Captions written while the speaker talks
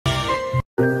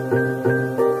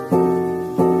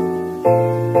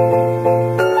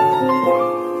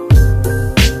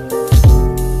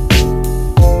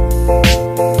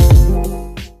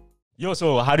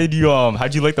how'd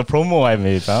you like the promo I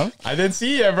made, fam? I didn't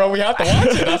see it, bro. We have to watch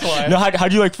it. That's why. No,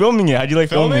 how'd you like filming it? How'd you like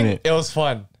filming it? It was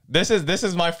fun. This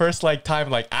is my first like time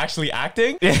like actually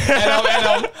acting, and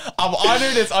I'm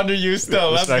honored it's under you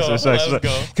still. Let's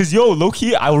go. Cause yo, low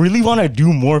key, I really want to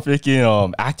do more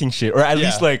freaking acting shit, or at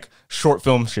least like short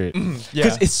film shit.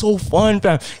 Cause it's so fun,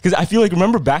 fam. Cause I feel like,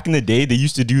 remember back in the day they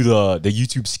used to do the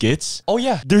YouTube skits. Oh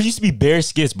yeah, there used to be bare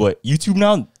skits, but YouTube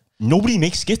now nobody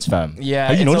makes skits, fam. Yeah,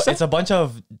 have you noticed that? It's a bunch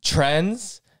of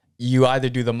trends. You either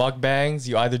do the mukbangs,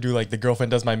 you either do like the girlfriend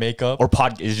does my makeup, or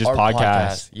it's just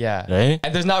podcast. Yeah, right.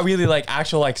 And there's not really like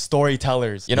actual like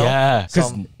storytellers, you know? Yeah,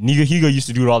 because Niga Higa used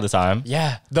to do it all the time.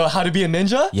 Yeah, the How to Be a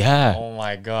Ninja. Yeah. Oh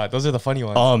my god, those are the funny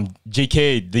ones.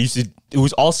 JK, they used to. It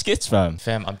was all skits, fam.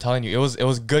 Fam, I'm telling you, it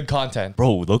was good content,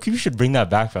 bro. Low-key, we should bring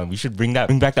that back, fam. We should bring back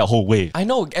that whole wave. I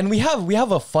know, and we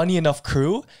have a funny enough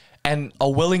crew. And a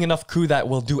willing enough crew that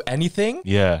will do anything,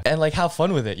 and like have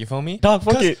fun with it. You feel me? Dog,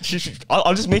 fuck it.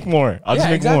 I'll just make more. I'll just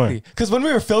make more. Because when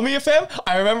we were filming it, fam,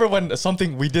 I remember when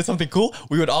we did something cool,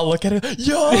 we would all look at it.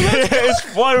 Yo, it's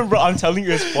fun, bro. I'm telling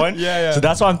you, it's fun. Yeah. So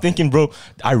that's why I'm thinking, bro.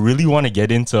 I really want to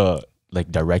get into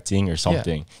like directing or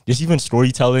something. Just even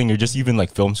storytelling or just even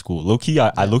like film school. Low key,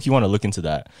 I low key want to look into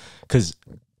that. Because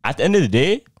at the end of the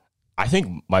day, I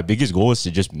think my biggest goal is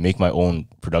to just make my own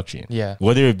production. Yeah.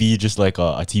 Whether it be just like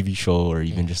a TV show or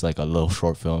even just like a little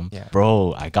short film. Yeah.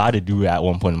 Bro, I got to do it at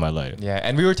one point in my life. Yeah.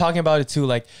 And we were talking about it too.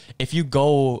 Like if you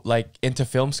go like into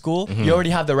film school, you already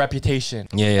have the reputation.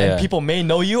 Yeah. And people may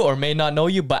know you or may not know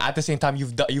you, but at the same time,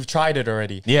 you've tried it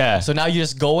already. Yeah. So now you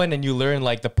just go in and you learn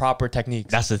like the proper techniques.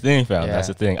 That's the thing, fam. Yeah. That's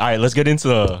the thing. All right, let's get into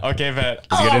the... Okay, man.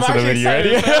 Let's get into the video.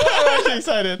 Ready? I'm actually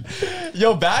excited.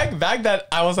 Yo, back that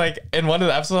I was like in one of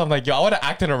the episodes, I'm like, yo, I want to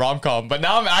act in a rom-com, but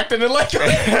now I'm acting in like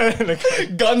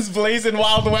guns blazing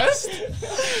Wild West.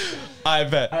 I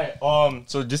bet. Alright,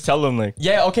 so just tell them like...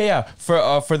 Yeah, okay, yeah.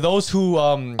 For those who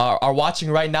are watching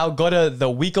right now, go to the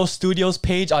Juico Studios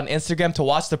page on Instagram to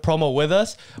watch the promo with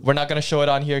us. We're not gonna show it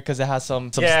on here because it has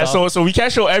some stuff. So we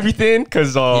can't show everything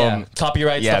because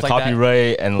copyright stuff like that.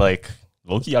 Copyright and like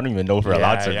low-key, I don't even know if we're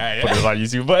allowed to put it on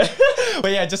YouTube, but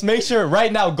but yeah, just make sure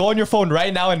right now, go on your phone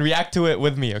right now and react to it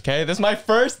with me, okay? This is my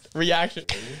first reaction.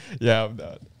 Yeah, I'm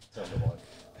done.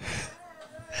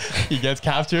 He gets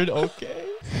captured, okay.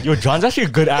 Yo, John's actually a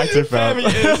good actor, fam.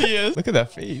 He is. Look at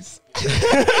that face.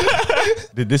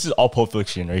 Dude, this is all Pulp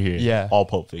Fiction right here. Yeah. All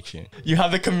Pulp Fiction. You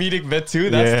have the comedic bit too?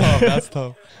 That's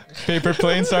tough. Paper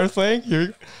plane starts playing. Here we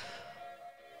go.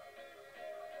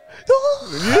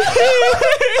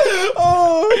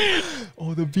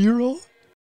 Oh, the B-roll.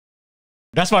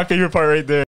 That's my favorite part right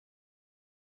there.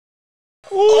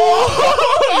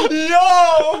 Oh,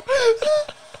 yo!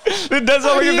 That's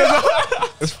all we can do.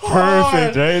 It's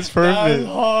perfect, right? It's perfect. That's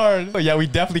hard. Oh, yeah, we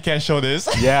definitely can't show this.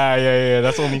 Yeah.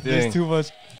 That's the only thing. There's too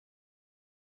much.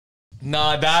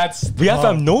 Nah, we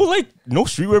have no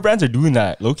streetwear brands are doing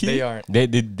that. Low key, they aren't. They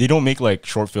don't make like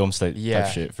short films type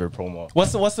shit for promo.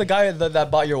 What's the guy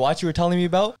that bought your watch you were telling me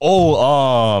about?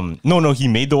 Oh, no, he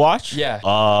made the watch. Yeah.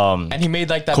 And he made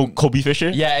like that Kobe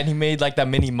Fisher. Yeah, and he made like that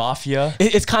mini mafia.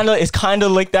 It's kind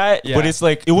of like that, but it's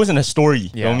like it wasn't a story.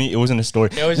 You know what I mean? It wasn't a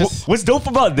story. It was just what's dope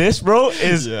about this, bro,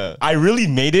 is I really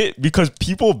made it because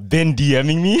people been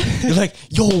DMing me. They're like,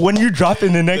 yo, when you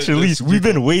dropping the next release? We've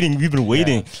been waiting.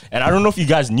 And I don't know if you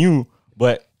guys knew,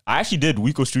 but I actually did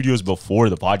Juico Studios before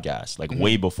the podcast, like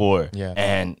way before. Yeah.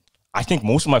 And I think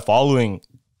most of my following,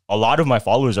 a lot of my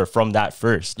followers are from that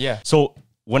first. Yeah. So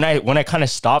when I kind of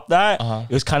stopped that,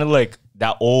 it was kind of like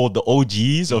the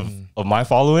OGs of my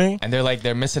following. And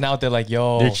they're missing out. They're like,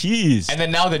 yo. They're cheese. And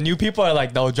then now the new people are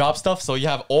like, they'll drop stuff. So you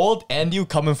have old and you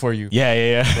coming for you.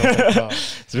 Yeah.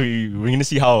 So we're going to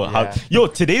see how... Yo,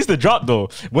 today's the drop though.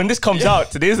 When this comes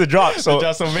out, today's the drop. So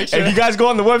make sure. If you guys go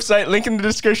on the website, link in the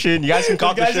description. You guys can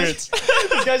cop the shirts.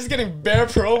 This guy's just getting bare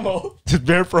promo. Just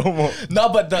bare promo. No,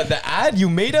 but the ad, you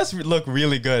made us look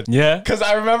really good. Yeah. Because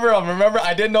I remember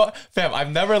I didn't know... Fam,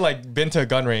 I've never like been to a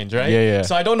gun range, right? Yeah.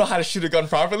 So I don't know how to shoot a gun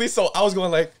properly. So I was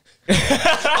going like...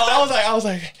 I was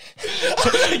like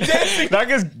that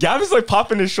guy's Gavin's like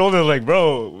popping his shoulder like,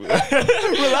 bro,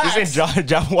 relax. This ain't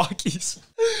John Walkies.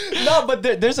 No, but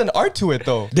there's an art to it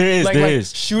though. There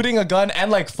is shooting a gun and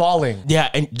like falling.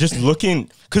 Yeah, and just looking,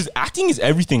 because acting is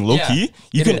everything. Low key,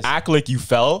 you can act like you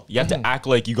fell. You have to act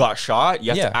like you got shot.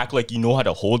 You have to act like you know how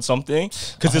to hold something.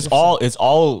 Because it's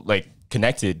all like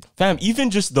connected, fam. Even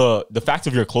just the fact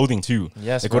of your clothing too.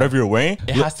 Yes, like whatever you're wearing,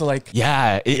 it has to like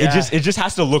it just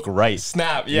has to look right.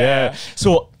 Snap. Yeah.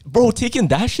 So, bro, taking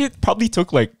that shit probably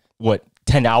took like what,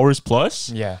 10 hours plus?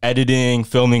 Yeah. Editing,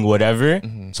 filming, whatever.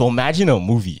 So imagine a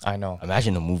movie. I know.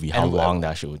 Imagine a movie. How long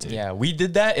that shit would take. Yeah, we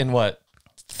did that in what,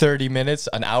 30 minutes,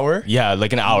 an hour. Yeah,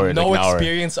 like an hour. No like an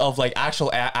experience of like actual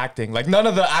acting. Like none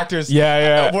of the actors.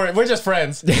 Yeah. We're just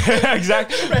friends.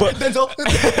 Exactly.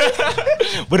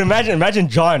 But imagine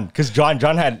John, because John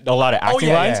had a lot of acting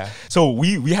lines. Yeah. So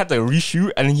we had to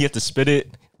reshoot, and then he had to spit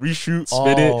it. Reshoot,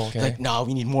 spit it. Okay. Like, nah,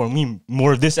 we need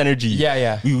more of this energy.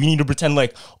 Yeah. We need to pretend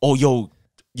like, oh, yo,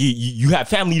 you have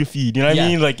family to feed. You know what I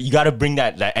mean? Like, you got to bring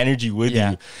that energy with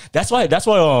you. That's why,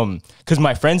 because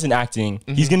my friend's in acting,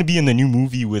 he's going to be in the new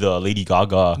movie with Lady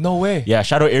Gaga. No way. Yeah,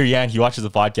 shout out Ariane. He watches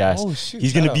the podcast. Oh, shoot.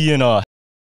 He's going to be in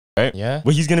right? Yeah.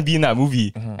 But he's gonna be in that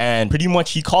movie, and pretty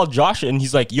much he called Josh and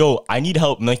he's like, "Yo, I need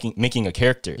help making a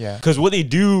character." Yeah. Because what they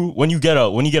do when you get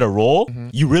a role,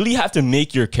 you really have to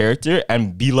make your character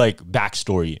and be like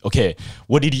backstory. Okay,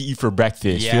 what did he eat for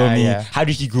breakfast? Yeah, Feel me? yeah. How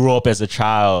did he grow up as a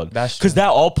child? Because that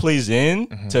all plays in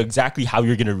to exactly how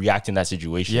you're gonna react in that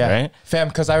situation, right? Fam,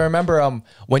 because I remember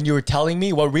when you were telling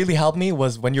me, what really helped me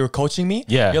was when you were coaching me.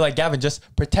 Yeah. You're like, Gavin, just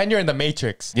pretend you're in the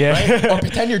Matrix. Yeah. Right? Or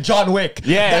pretend you're John Wick.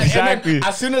 Yeah, exactly. And then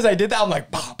as soon as I did that, I'm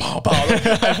like, pow, pow, pow.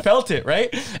 Like, I felt it,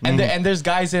 right? And and there's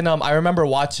guys in I remember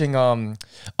watching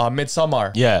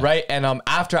Midsommar. Yeah. Right? And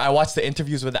after I watched the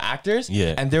interviews with the actors,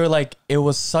 yeah, and they were like, it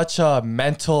was such a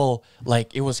mental,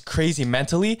 like it was crazy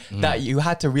mentally that you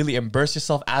had to really immerse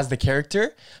yourself as the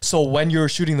character. So when you were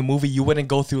shooting the movie, you wouldn't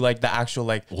go through like the actual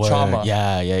like trauma.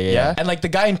 Yeah. And like the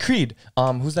guy in Creed,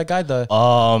 who's that guy? The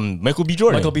Michael B.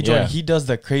 Jordan. Michael B. Jordan. He does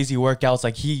the crazy workouts.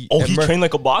 Like he trained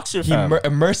like a boxer. He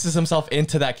immerses himself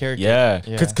into that character. Yeah,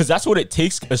 because that's what it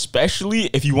takes, especially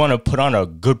if you want to put on a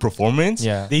good performance.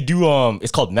 Yeah, they do.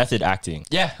 It's called method acting.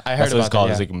 Yeah, I heard that's what it's called.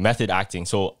 That, It's like method acting.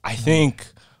 So I think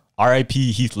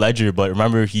R.I.P. Heath Ledger, but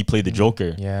remember he played the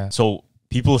Joker. Yeah. So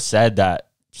people said that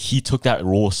he took that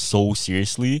role so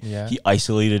seriously. Yeah. He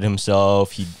isolated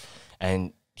himself.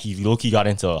 He low-key got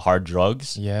into hard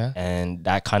drugs. Yeah. And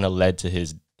that kind of led to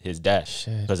his death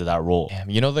because of that role. Damn,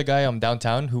 you know the guy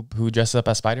downtown who dresses up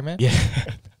as Spider-Man? Yeah.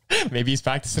 Maybe he's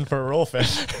practicing for a role, fam.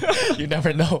 You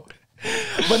never know.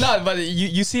 But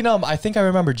you seen I think I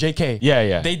remember JK.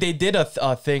 Yeah. They did a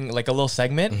thing, like a little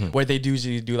segment where they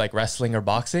usually do like wrestling or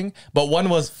boxing, but one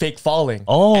was fake falling.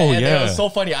 Oh, and it was so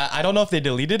funny. I don't know if they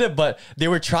deleted it, but they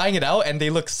were trying it out and they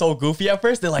looked so goofy at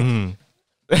first. They're like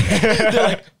they're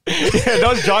like that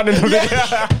was John in the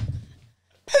video.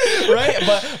 Right,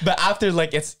 but after,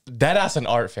 like, it's dead ass an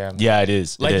art, fam. Yeah, it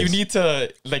is. Like, you need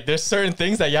to, like, there's certain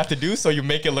things that you have to do so you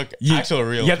make it look actual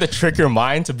real. You have to trick your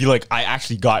mind to be like, I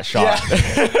actually got shot.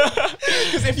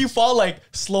 Because if you fall like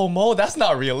slow mo, that's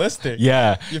not realistic.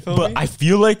 Yeah, you feel me? I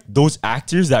feel like those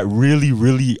actors that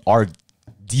really are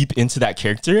deep into that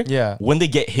character, when they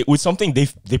get hit with something,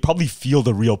 they probably feel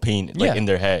the real pain like in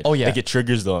their head. Oh yeah, like it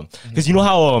triggers them. Because you know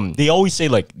how they always say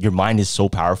like your mind is so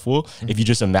powerful. If you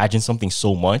just imagine something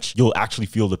so much, you'll actually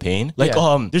feel the pain. Like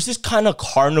there's this kind of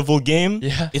carnival game.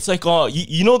 Yeah, it's like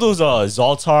you know those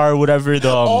Zoltar or whatever, the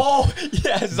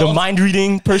the mind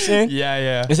reading person.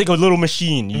 Yeah. It's like a little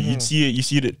machine. You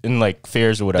see it in like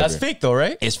fairs or whatever. That's fake though,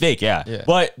 right? It's fake, yeah.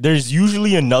 But there's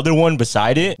usually another one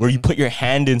beside it where you put your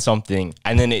hand in something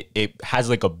and then it has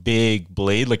like a big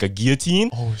blade, like a guillotine.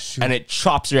 Oh shoot. And it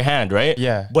chops your hand, right?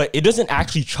 Yeah. But it doesn't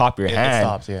actually chop your hand. It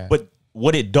stops, yeah. But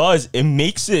what it does, it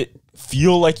makes it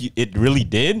feel like it really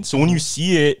did. So when you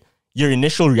see it, your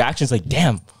initial reaction is like,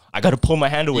 damn, I got to pull my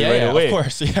hand away right away. Of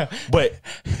course, yeah. But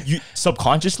you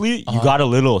subconsciously, you got a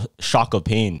little shock of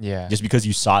pain. Yeah. Just because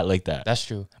you saw it like that. That's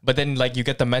true. But then like you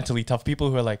get the mentally tough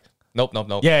people who are like, nope.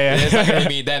 Yeah. It's not gonna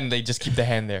be. Then they just keep the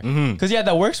hand there. Because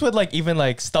that works with like even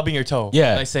like stubbing your toe.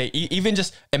 Yeah. I say even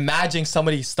just imagining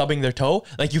somebody stubbing their toe,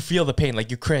 like you feel the pain,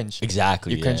 like you cringe.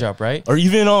 Exactly. You cringe up, right? Or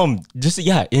even in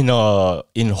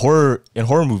horror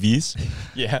movies.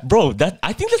 Yeah. Bro,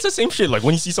 I think that's the same shit. Like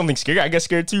when you see something scary, I get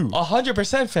scared too.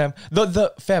 100%, fam.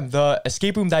 The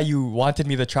escape room that you wanted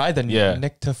me to try, the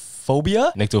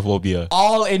Nyctophobia.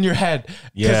 All in your head.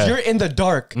 Because you're in the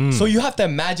dark. So you have to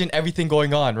imagine everything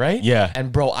going on, right? Yeah.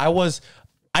 And bro, I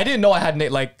didn't know I had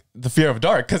like the fear of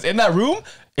dark. Because in that room,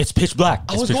 it's pitch black.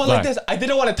 I was going like this. I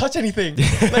didn't want to touch anything.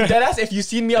 Like deadass, if you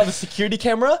seen me on the security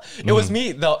camera, it was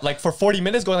me like for 40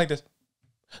 minutes going like this.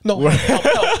 No, like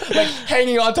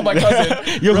hanging on to my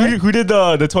cousin. Yo, right? who did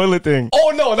the toilet thing?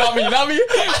 Oh no, not me.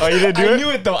 Oh, you didn't do it? I knew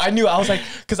it though. I was like,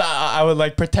 because I would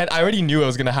like pretend. I already knew it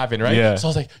was gonna happen, right? Yeah. So I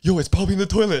was like, yo, it's probably in the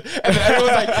toilet. And then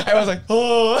everyone's like,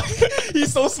 oh,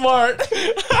 he's so smart.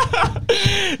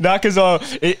 Nah, because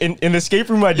in the escape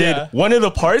room I did, one of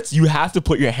the parts you have to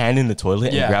put your hand in the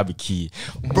toilet and grab a key.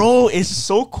 Bro, it's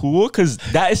so cool because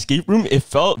that escape room, it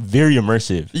felt very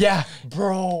immersive. Yeah,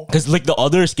 bro. Because like the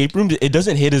other escape rooms, it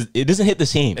doesn't it doesn't hit the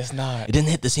same. It's not. It didn't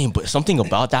hit the same, but something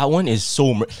about that one is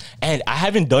so. And I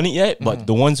haven't done it yet, but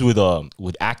the ones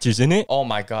with actors in it. Oh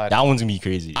my god, that one's gonna be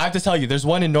crazy. I have to tell you, there's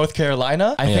one in North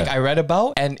Carolina. I think I read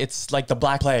about, and it's like the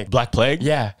Black Plague. Black Plague.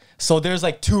 Yeah. So there's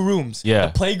like 2 rooms. Yeah.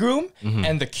 The plague room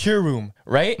and the cure room,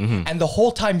 right? And the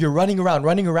whole time you're running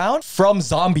around from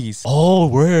zombies. Oh,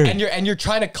 word. And you're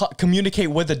trying to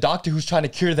communicate with the doctor who's trying to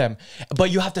cure them,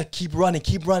 but you have to keep running.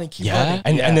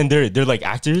 And then they're like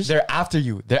actors. They're after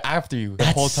you the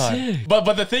whole time. Sick.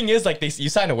 But the thing is, like, you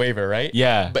sign a waiver, right?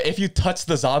 Yeah. But if you touch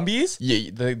the zombies,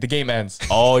 the game ends.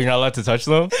 Oh, you're not allowed to touch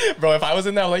them? Bro, if I was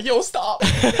in there, I'm like, yo, stop.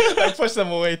 Like, push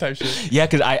them away type shit. Yeah,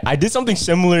 because I did something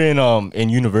similar in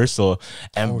Universal.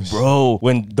 And bro,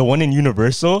 when the one in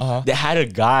Universal, they had a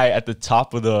guy at the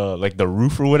top of the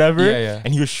roof or whatever,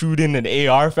 and he was shooting an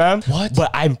AR, fam. What?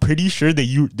 But I'm pretty sure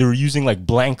they were using like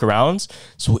blank rounds,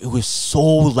 so it was so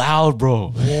loud, bro.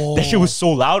 Whoa. That shit was so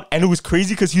loud, and it was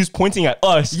crazy because he was pointing at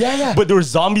us. Yeah. But there were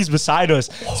zombies beside us,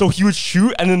 so he would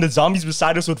shoot, and then the zombies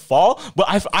beside us would fall. But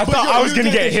I thought I was gonna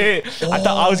get hit. I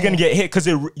thought I was gonna get hit because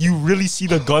you really see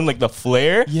the gun, like the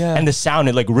flare, and the sound.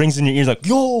 It like rings in your ears, like,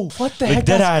 yo, what the like, heck?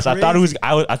 dead ass. I thought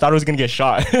I was gonna get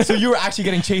shot. So you were actually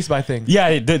getting chased by things.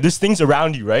 Yeah, there's things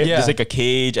around you, right? Yeah. There's like a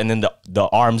cage, and then the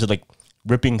arms are like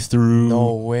ripping through.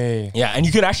 No way. Yeah, and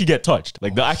you could actually get touched.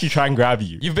 Like they'll actually try and grab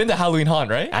you. You've been to Halloween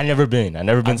Haunt, right? I've never been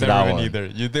to that one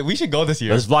either. We should go this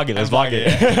year. Let's vlog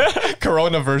it. Yeah.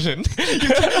 Corona version.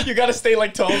 You gotta stay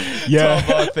like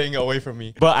 12 thing away from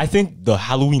me. But I think the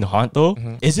Halloween Haunt though,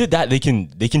 is it that they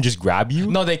can just grab you?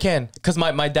 No, they can. Because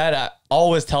my dad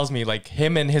always tells me, like,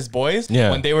 him and his boys,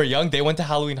 when they were young, they went to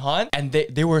Halloween Haunt and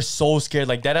they were so scared.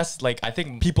 Like, that's like, I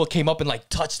think people came up and like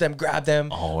touched them, grabbed them,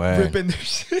 ripping their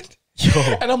shit. Yo.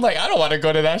 And I'm like, I don't want to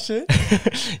go to that shit.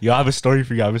 Yo, I have a story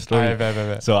for you. I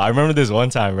bet. So I remember this one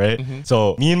time, right?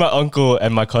 So me and my uncle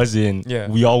and my cousin,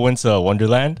 we all went to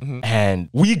Wonderland, and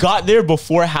we got there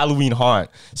before Halloween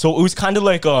Haunt. So it was kind of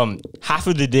like half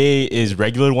of the day is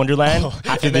regular Wonderland,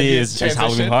 half of the day is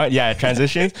Halloween Haunt. Yeah,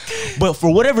 transitions. But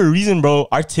for whatever reason, bro,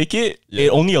 our ticket, it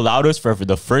only allowed us for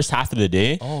the first half of the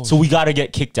day. So we got to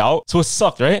get kicked out. So it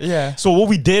sucked, right? Yeah. So what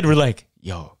we did, we're like,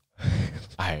 yo,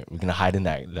 all right, we're gonna hide in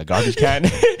the garbage can.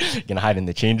 Gonna hide in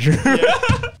the change room.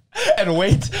 And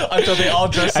wait until they all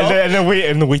dress up. And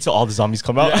then wait till all the zombies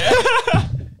come out.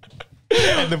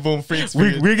 And the boom freaks.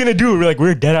 We're gonna do it.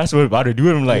 We're dead ass about to do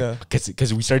it. I'm like,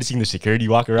 because we started seeing the security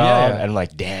walk around, and I'm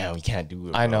like, damn, we can't do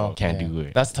it. Bro. I know, can't do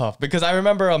it. That's tough because I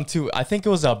remember too. I think it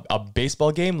was a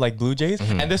baseball game, like Blue Jays,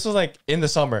 and this was like in the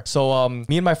summer. So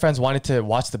me and my friends wanted to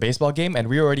watch the baseball game, and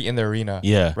we were already in the arena.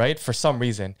 Yeah, right, for some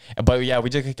reason. But yeah, we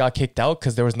just got kicked out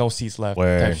because there was no seats left.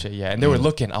 Type shit. Yeah, and they were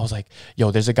looking. I was like,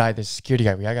 yo, there's a security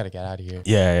guy. I gotta get out of here.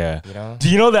 Yeah. You know? Do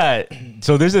you know that?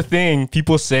 So there's a thing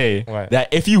people say that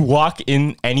if you walk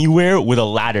in anywhere with a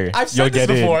ladder, I've said this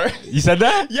before. You said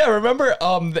that? Yeah, remember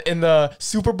in the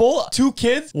Super Bowl, 2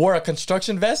 kids wore a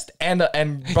construction vest and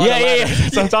brought a ladder.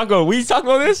 Some taco. We talked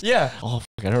about this? Yeah. Oh,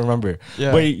 fuck, I don't remember.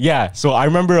 Yeah. But yeah, so I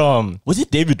remember was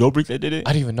it David Dobrik that did it?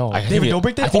 I don't even know. David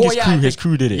Dobrik did it? I think his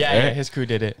crew did it. Yeah, his crew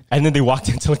did it. And then they walked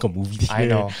into like a movie theater. I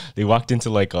know. They walked into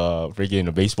like a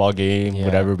freaking baseball game,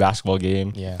 whatever, basketball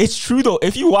game. Yeah. It's true though.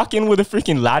 If you walk in with a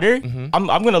freaking ladder, I'm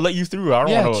gonna let you through. I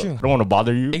don't want to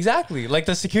bother you. Exactly. Like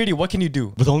the security, what can you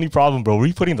do? But the only problem, bro, where are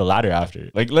you putting the ladder after?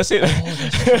 Like, let's say,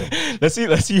 let's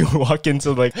see you walk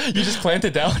into like you just plant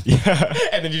it down,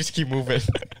 and then you just keep moving.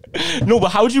 No, but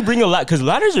how would you bring a ladder? Because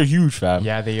ladders are huge, fam.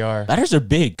 Yeah, they are. Ladders are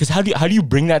big. Because how do you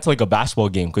bring that to like a basketball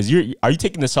game? Because are you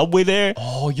taking the subway there?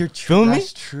 Oh, you're true. Feeling me?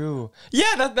 That's true.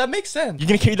 Yeah, that makes sense. You're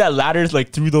gonna carry that ladders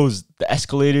like through the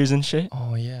escalators and shit.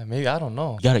 Oh yeah, maybe, I don't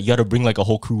know. You gotta bring like a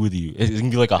whole crew with you. It's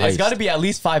gonna be like a heist. It's gotta be at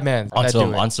least 5 men on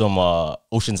some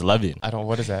Ocean's 11. I don't.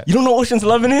 What is that? You don't know what Ocean's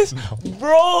 11 is? No.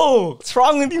 Bro, what's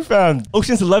wrong with you, fam?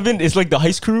 Ocean's 11 is like the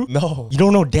heist crew. No. You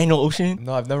don't know Daniel Ocean?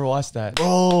 No, I've never watched that.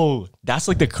 Bro, that's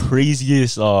like the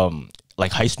craziest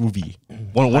like heist movie.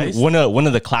 One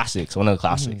of the classics.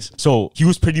 So he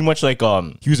was pretty much like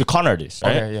he was a con artist,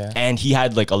 right? Okay, yeah. And he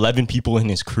had like 11 people in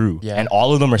his crew, Yeah. and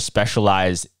all of them are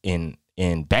specialized in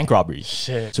bank robbery.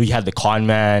 Shit. So you had the con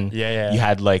man, Yeah. You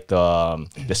had like the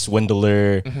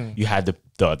swindler, you had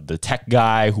the tech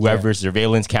guy, whoever's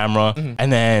surveillance camera,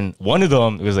 and then one of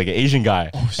them was like an Asian guy,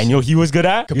 and he was good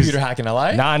at Computer hacking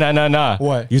LI? Nah.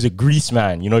 What? He was a grease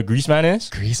man. You know what grease man is?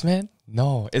 Grease man?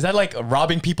 No. Is that like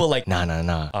robbing people? Like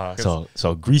Nah.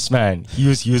 So grease man, he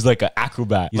was like an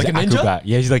acrobat. He's like an a ninja? acrobat.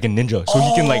 Yeah, he's like a ninja. So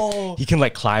he can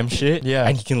like climb shit. Yeah.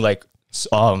 And he can like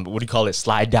what do you call it?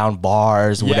 Slide down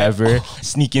bars, whatever.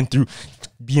 Sneak in through,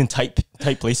 be in tight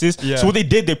type places. Yeah. So what they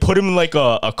did, they put him in like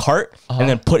a cart and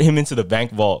then put him into the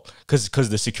bank vault because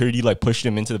the security like pushed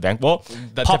him into the bank vault.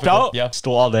 That Popped typical- out, yeah.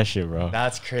 stole all that shit, bro.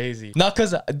 That's crazy. No,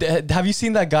 because have you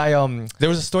seen that guy? There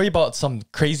was a story about some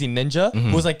crazy ninja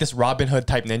who was like this Robin Hood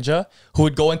type ninja who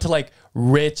would go into like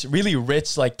really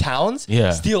rich like towns,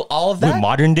 steal all of that. Wait,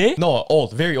 modern day? No,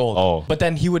 old, very old. Oh. But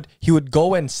then he would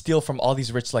go and steal from all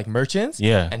these rich like merchants,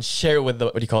 and share it with the,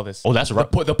 what do you call this? Oh, that's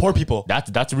the poor people.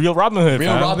 That's real Robin Hood.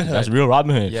 Real fam. Robin Hood. That's real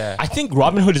Robin Hood. Yeah. I think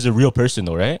Robin Hood is a real person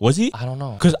though, right? Was he? I don't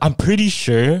know. Because I'm pretty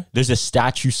sure there's a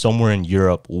statue somewhere in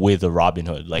Europe with a Robin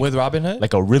Hood, like With Robin Hood?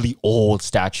 like a really old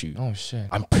statue. Oh shit.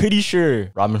 I'm pretty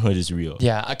sure Robin Hood is real.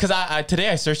 Yeah, because I today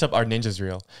I searched up, are ninjas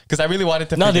real? Because I really wanted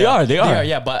to. No, figure they out- are, they are.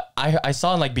 Yeah, but I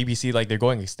saw on like BBC like they're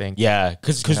going extinct. Yeah,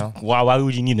 because know? why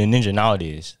would you need a ninja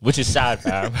nowadays? Which is sad,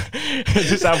 fam. It's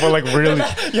just sad, but like really.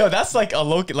 Yo, that's like a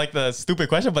low, like the stupid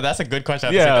question, but that's a good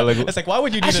question. Yeah, like it's like why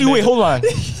would you need actually a wait, ninja? hold on.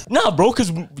 Nah, bro,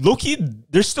 because low-key,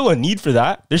 there's still a need for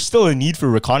that. There's still a need for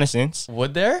reconnaissance.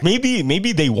 Would there?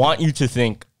 Maybe they want you to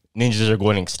think ninjas are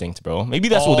going extinct, bro. Maybe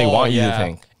that's what they want you to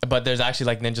think. But there's actually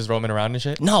like ninjas roaming around and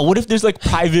shit. No, what if there's like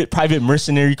private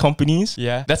mercenary companies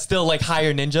Yeah, that's still like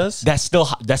hire ninjas.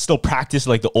 that still practice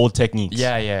like the old techniques?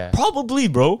 Yeah. Probably,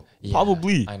 bro. Yeah,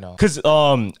 Probably. I know. Cause I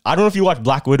don't know if you watch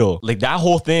Black Widow. Like that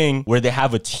whole thing where they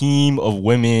have a team of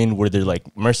women where they're like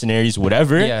mercenaries,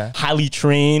 whatever. Yeah. Highly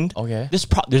trained. Okay.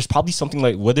 There's probably something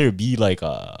like, whether it be like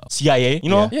CIA, you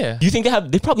know? Yeah. Do you think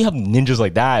they probably have ninjas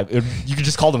like that? You could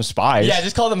just call them spies. Yeah,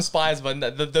 just call them spies. But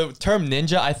the term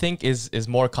ninja, I think, is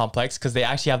more complex because they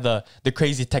actually have the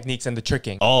crazy techniques and the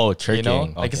tricking. Oh, tricking. You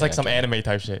know, like it's like some anime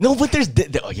type shit. No, but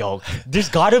there's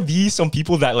gotta be some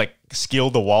people that like scale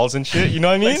the walls and shit. You know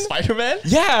what I mean? Like Spider-Man.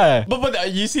 Yeah.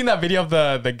 But you seen that video of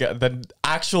the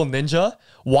actual ninja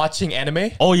watching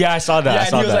anime? Oh yeah, I saw that. Yeah, I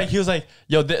saw and that. he was like,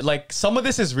 yo, like some of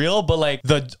this is real, but like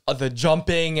the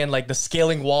jumping and like the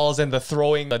scaling walls and the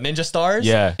throwing the ninja stars,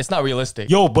 Yeah. it's not realistic.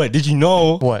 Yo, but did you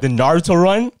know What? the Naruto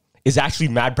run is actually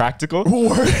mad practical?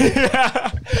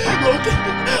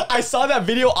 I saw that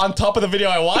video on top of the video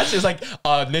I watched. It's like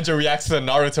ninja reacts to the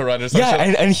Naruto run or something.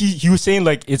 Yeah, and he was saying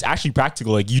like it's actually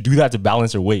practical. Like you do that to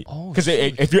balance your weight. Oh, Because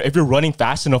if you're running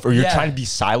fast enough or you're Yeah. trying to be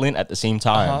silent at the same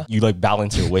time, you like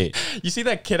balance your weight. You see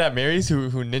that kid at Mary's who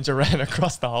ninja ran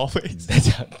across the hallways?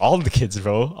 All the kids,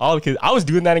 bro. All the kids. I was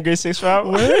doing that in grade 6,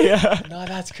 fam. Yeah. No,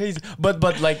 that's crazy.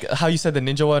 But like how you said the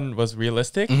ninja one was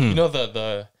realistic. You know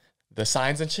the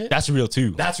signs and shit. That's real too.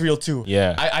 That's real too.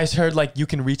 Yeah. I heard like you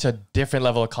can reach a different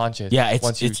level of conscious. Yeah,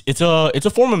 it's a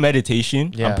form of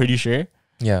meditation. Yeah. I'm pretty sure.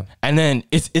 yeah. And then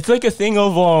it's like a thing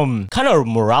of kind of a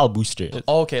morale booster.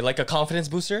 Oh, okay, like a confidence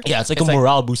booster. Yeah, it's like a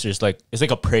morale booster. It's like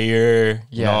a prayer,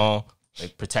 you Yeah. know,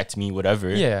 like protect me, whatever.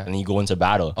 Yeah. And then you go into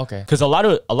battle. Okay. Because a lot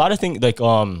of things like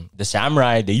the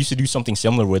samurai, they used to do something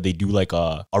similar where they do like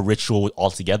a ritual all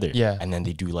together. Yeah. And then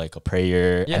they do like a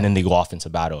prayer Yeah. and then they go off into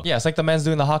battle. Yeah, it's like the man's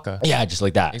doing the haka. Yeah, just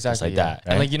like that. Exactly. Just like yeah. that.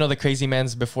 And right? like, you know, the crazy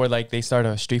mans before like they start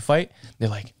a street fight, they're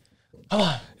like,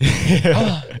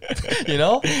 you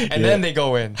know? And then they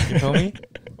go in. You feel me?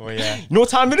 Oh yeah. You know what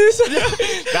time it is?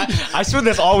 I swear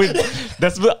that's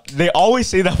what they always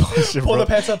say that bullshit, Pull bro. the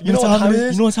pants up. You know what time it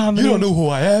is? You know what time it is? You don't know who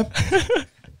I am.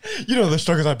 You know the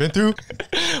struggles I've been through.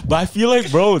 But I feel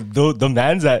like, bro, the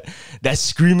mans that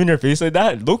scream in your face like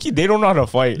that, low-key, they don't know how to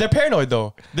fight. They're paranoid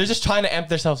though. They're just trying to amp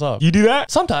themselves up. You do that?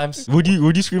 Sometimes. Would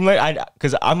you scream like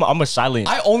because I'm a silent.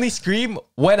 I only scream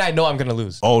when I know I'm gonna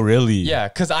lose. Oh really? Yeah,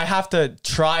 because I have to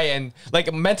try and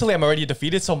like mentally I'm already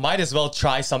defeated, so might as well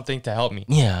try something to help me.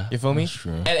 Yeah. You feel me? That's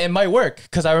true. And it might work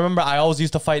because I remember I always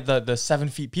used to fight the 7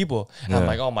 feet people. And I'm Yeah.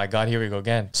 like, oh my God, here we go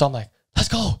again. So I'm like, let's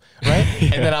go. Right?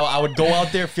 And then I would go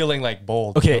out there feeling like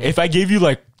bold. Okay, if I gave you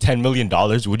like $10 million,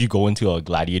 would you go into a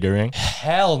gladiator ring?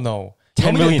 Hell no.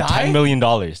 $10 million. $10 million.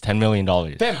 $10 million.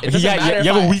 Fam, it Okay, doesn't matter if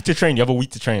you have I- a week to train. You have a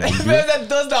week to train. Will you do Man, it? that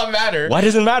does not matter. Why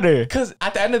does it matter? Because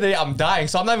at the end of the day, I'm dying,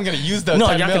 so I'm not even gonna use the No,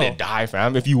 10 you're not mil. gonna die,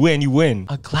 fam. If you win, you win.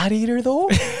 A gladiator though?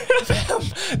 Fam,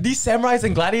 these samurais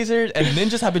and gladiators and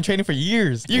ninjas have been training for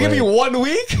years. You give me Right. 1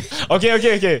 week?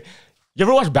 Okay. You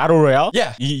ever watch Battle Royale?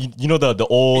 Yeah. You know the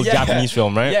old Yeah. Japanese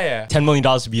film, right? Yeah. $10 million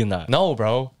to be in that. No,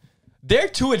 bro. They're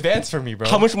too advanced for me, bro.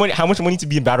 How much money to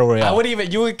be in Battle Royale? I wouldn't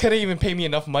even. You couldn't even pay me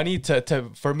enough money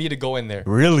for me to go in there.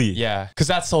 Really? Yeah, because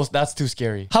that's too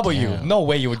scary. How about you? No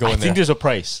way you would go I in there. think there's a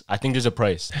price. There's a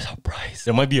price. There's a price.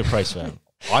 There might be a price, fam.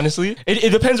 Honestly,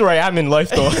 it depends where I am in life,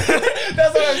 though.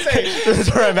 That's what I'm saying.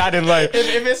 Depends where I'm at in life.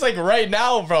 If it's like right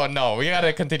now, bro, no, we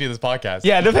gotta continue this podcast.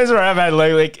 Yeah, it depends where I'm at.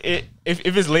 If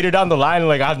it's later down the line,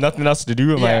 like I have nothing else to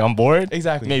do, and like Yeah, I'm bored.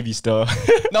 exactly. Maybe still.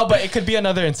 No, but it could be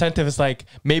another incentive. It's like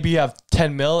maybe you have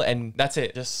 10 mil and that's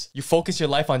it. Just you focus your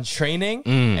life on training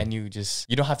and you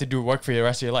don't have to do work for the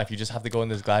rest of your life. You just have to go in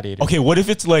this gladiator. Okay, what if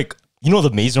it's like, you know,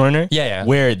 the Maze Runner? Yeah.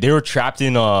 Where they were trapped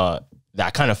in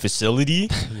that kind of facility,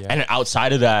 and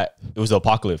outside of that, it was the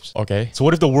apocalypse. Okay. So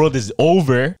what if the world is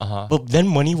over, but then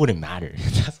money wouldn't matter?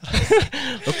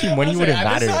 Okay, money wouldn't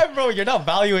matter. This time, bro, you're not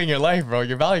valuing your life, bro.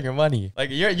 You're valuing your money. Like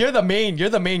you're the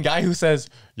main guy who says,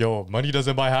 "Yo, money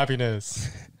doesn't buy happiness.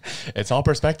 It's all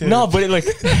perspective." No, but it like.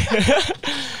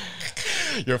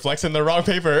 You're flexing the wrong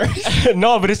paper.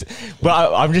 No, but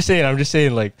I'm just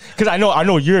saying, like, because I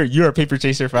know you're a paper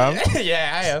chaser, fam.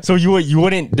 Yeah, I am. So you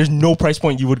wouldn't. There's no price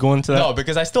point you would go into that. No,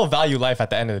 because I still value life at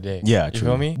the end of the day. Yeah, you true.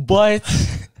 feel me? But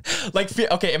like,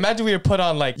 okay, imagine we were put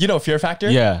on like, you know, Fear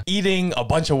Factor. Yeah. Eating a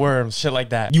bunch of worms, shit like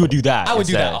that. You would do that. I would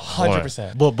do that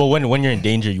 100%. But when you're in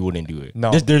danger, you wouldn't do it.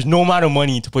 No. There's no amount of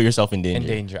money to put yourself in danger. In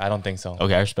danger, I don't think so.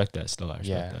 Okay, I respect that. Still, I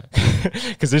respect that.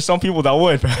 Because there's some people that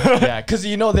would. Yeah, because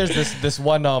you know, there's this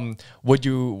one. Would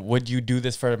you do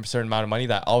this for a certain amount of money?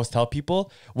 That I always tell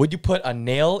people. Would you put a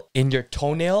nail in your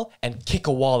toenail and kick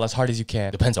a wall as hard as you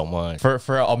can? Depends on what.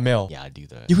 For a mill. Yeah, I do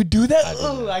that. You would do that?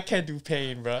 I can't do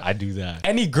pain, bro. I do that.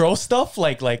 Any gross stuff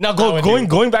like now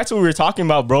going back to what we were talking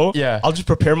about, bro. Yeah. I'll just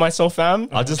prepare myself, fam.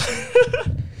 I'll just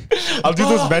I'll do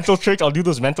those mental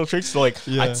tricks. So like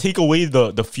I take away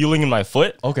the feeling in my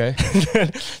foot. Okay.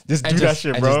 just do that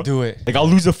shit, bro. Just do it. Like I'll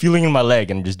lose the feeling in my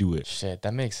leg and just do it. Shit,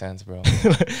 that makes sense, bro.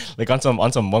 Like on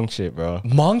some monk shit, bro.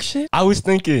 Monk shit? I was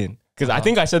thinking, because I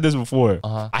think I said this before.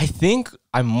 I think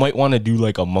I might want to do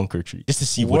like a monk retreat just to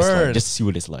see what it's like. Just to see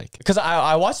what it's like. Because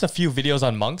I watched a few videos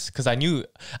on monks because I knew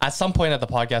at some point at the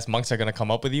podcast monks are gonna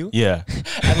come up with you. Yeah.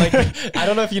 And like I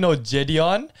don't know if you know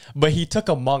Gideon, but he took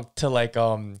a monk to like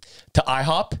to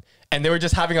IHOP. And they were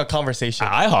just having a conversation.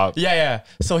 IHOP? Yeah.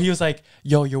 So he was like,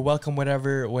 yo, you're welcome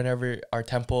whenever our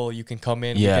temple, you can come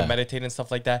in, you can meditate and stuff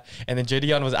like that. And then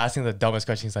Gideon was asking the dumbest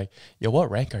question. He's like, yo,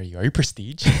 what rank are you? Are you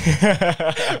prestige?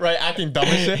 Right? Acting dumb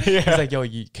and shit. Yeah. He's like, yo,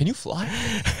 can you fly?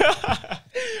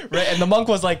 Right? And the monk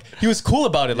was like, he was cool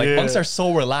about it. Like monks are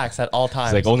so relaxed at all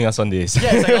times. It's like only on Sundays.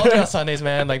 Yeah, it's like only on Sundays,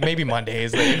 man. Like maybe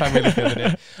Mondays, like, if I'm really feeling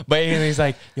it. But he's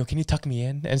like, yo, can you tuck me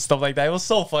in? And stuff like that. It was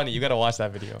so funny. You got to watch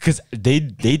that video. Because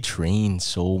they train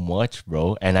so much,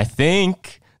 bro. And I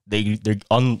think they're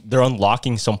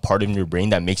unlocking some part of your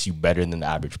brain that makes you better than the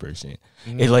average person.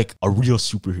 It's like a real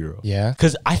superhero. Yeah.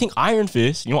 Because I think Iron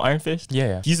Fist, you know Iron Fist?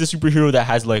 Yeah. He's the superhero that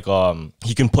has like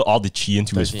he can put all the chi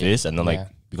into his fist and then like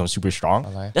become super strong.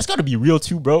 That's got to be real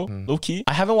too, bro. Low key.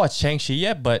 I haven't watched Shang-Chi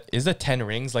yet, but is the 10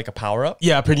 rings like a power up?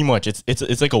 Yeah, pretty much.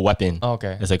 It's like a weapon. Oh,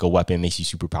 okay. It's like a weapon, makes you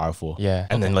super powerful. Yeah.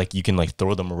 And then like you can like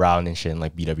throw them around and shit and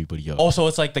like beat everybody up. Oh, so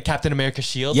it's like the Captain America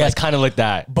shield? Yeah, like, it's kind of like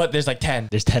that. But there's like 10.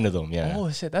 There's 10 of them, yeah.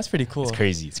 Oh shit, that's pretty cool. It's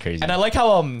crazy. And I like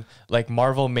how like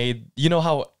Marvel made, you know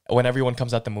how when everyone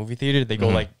comes out the movie theater, they go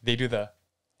like they do the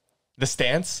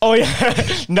stance. Oh yeah.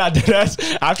 Nah,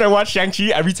 that's after I watch Shang-Chi,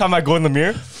 every time I go in the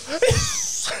mirror.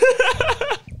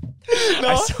 No?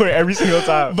 I swear every single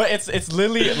time. But it's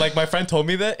literally like my friend told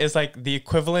me that it's like the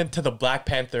equivalent to the Black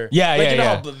Panther. Yeah, like, yeah, you know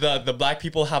yeah. how the black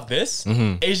people have this.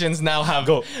 Asians now have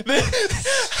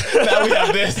this. Now we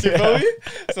have this. You feel me?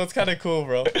 So it's kind of cool,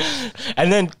 bro.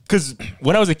 And then, cause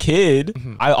when I was a kid,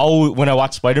 when I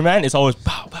watched Spider-Man, it's always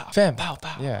pow pow, fam, pow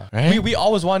pow. Yeah, right? we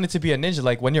always wanted to be a ninja.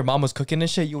 Like when your mom was cooking and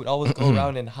shit, you would always go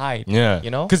around and hide. Yeah, you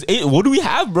know. Cause what do we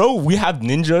have, bro? We have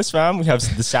ninjas, fam. We have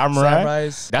the samurai.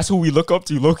 Samurais. That's who we look up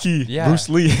to, low-key. Yeah. Bruce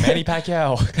Lee. Manny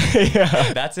Pacquiao.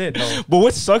 Yeah. That's it. No. But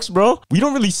what sucks, bro? We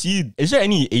don't really see. Is there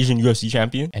any Asian UFC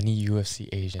champion? Any UFC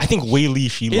Asian? I think Wei Li,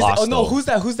 she lost. Oh no, though.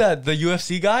 who's that? The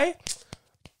UFC guy?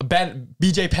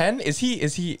 BJ Penn? Is he?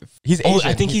 He's Asian. Oh,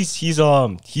 I think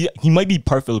he might be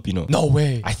part Filipino. No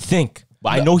way. I think.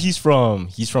 But I know he's from,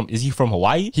 is he from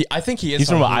Hawaii? I think he is. He's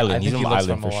from an island. He's from an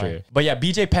island for sure. But yeah,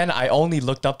 BJ Penn, I only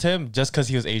looked up to him just because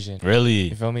he was Asian. Really?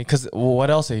 You feel me? Because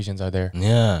what else Asians are there?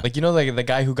 Yeah. Like, you know, like the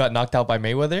guy who got knocked out by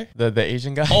Mayweather? The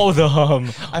Asian guy? Oh,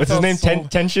 what's his name?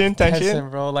 Tenshin?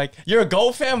 Bro. Like, you're a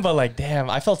GOAT fan, but like, damn,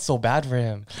 I felt so bad for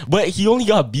him. But he only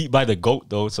got beat by the GOAT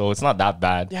though, so it's not that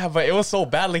bad. Yeah, but it was so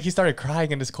bad. Like, he started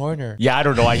crying in his corner. Yeah, I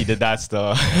don't know why he did that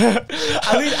stuff. at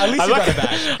least he got it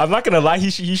back. I'm not gonna lie,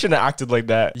 he shouldn't have acted like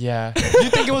that. Yeah. Do you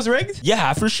think it was rigged?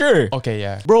 Yeah, for sure. Okay,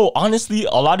 yeah. Bro, honestly,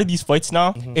 a lot of these fights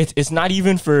now, it's not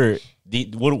even for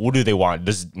what do they want?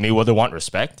 Does Mayweather want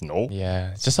respect? No.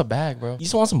 Yeah, it's just a bag, bro. He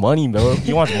just wants money, bro.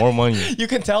 He wants more money. You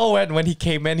can tell when he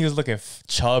came in, he was looking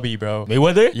chubby, bro.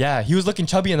 Mayweather? Yeah, he was looking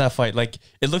chubby in that fight. Like,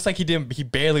 it looks like he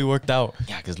barely worked out.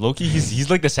 Yeah, because Loki, he's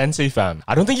like the sensei fam.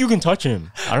 I don't think you can touch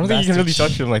him. I don't think you can really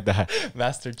touch him like that.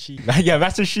 Master Chi. Yeah,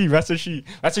 Master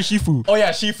Shifu. Oh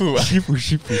yeah, Shifu.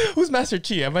 Shifu. Who's Master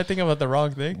Chi? Am I thinking about the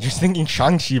wrong thing? You're thinking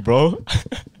Shang-Chi, bro.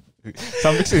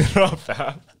 Stop mixing it up,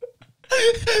 fam.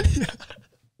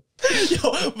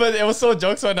 Yo, but it was so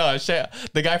jokes when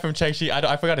the guy from Shang-Chi,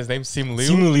 I forgot his name,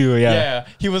 Simu Liu. Yeah.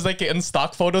 He was like in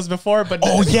stock photos before, but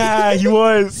oh yeah, he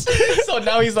was. So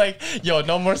now he's like, yo,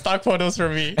 no more stock photos for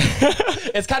me.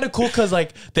 It's kind of cool because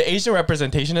like the Asian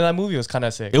representation in that movie was kind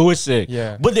of sick. It was sick.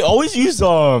 Yeah. But they always use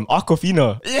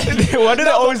Aquafina. Why do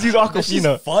they always use Aquafina?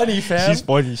 She's funny,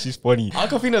 fam. She's funny.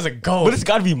 Aquafina's a goat. But it's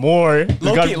gotta be more.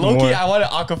 Loki, I wanted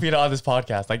Aquafina on this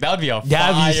podcast. Like that would be a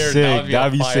That'd be sick.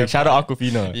 That'd be sick. Shout out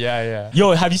Aquafina. Yeah.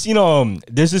 Yo, have you seen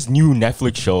there's this new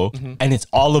Netflix show and it's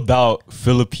all about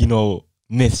Filipino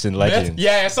myths and legends.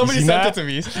 Yeah, somebody sent it to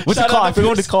me. What's it called? I forgot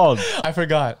what it's called. I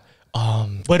forgot.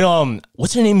 But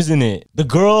what's her name is in it? The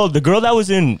girl that was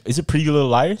in, is it Pretty Little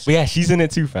Liars? But yeah, she's in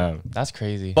it too, fam. That's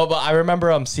crazy. But I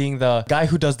remember seeing the guy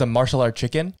who does the martial art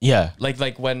chicken. Yeah.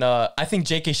 Like when I think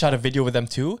JK shot a video with them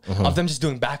too of them just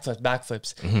doing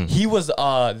backflips. He was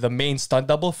the main stunt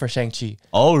double for Shang-Chi.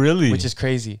 Oh really? Which is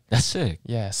crazy. That's sick.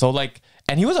 Yeah. So like,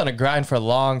 and he was on a grind for a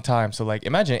long time. So like,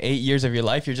 imagine 8 years of your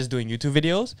life, you're just doing YouTube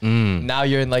videos. Now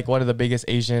you're in like one of the biggest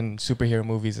Asian superhero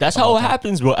movies. That's how it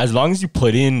happens, bro. As long as you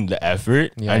put in the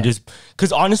effort and just,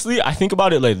 because honestly, I think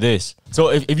about it like this. So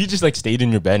if you just like stayed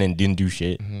in your bed and didn't do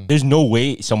shit, there's no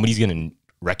way somebody's gonna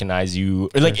recognize you.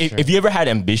 Or like if you ever had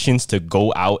ambitions to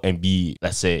go out and be,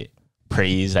 let's say,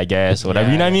 praised, I guess,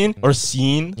 whatever, you know what I mean, or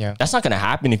seen. Yeah, that's not gonna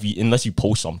happen unless you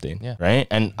post something. Yeah, right.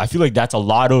 And I feel like that's a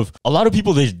lot of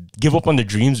people, they give up on their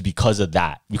dreams because of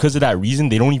that reason.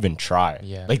 They don't even try.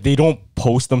 Yeah, like they don't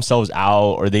post themselves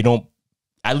out, or they don't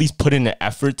at least put in an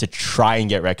effort to try and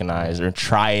get recognized or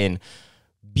try and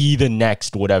be the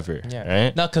next whatever. Yeah,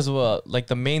 right. No, because like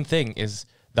the main thing is,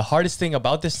 the hardest thing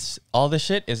about all this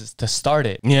shit is to start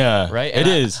it. Yeah, right. And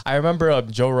it is. I remember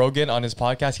Joe Rogan on his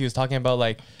podcast. He was talking about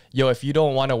like, yo, if you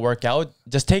don't want to work out,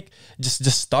 just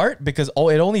start, because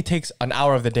it only takes an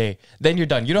hour of the day. Then you're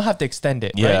done. You don't have to extend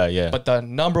it. Yeah, right? yeah. But the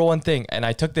number one thing, and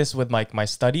I took this with my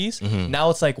studies. Now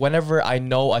it's like whenever I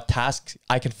know a task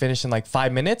I can finish in like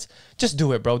 5 minutes, just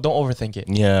do it, bro. Don't overthink it.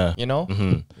 Yeah, you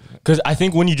know. Because I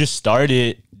think when you just start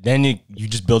it, then you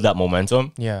just build that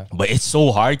momentum. Yeah. But it's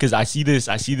so hard because I see this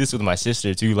with my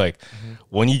sister too. Like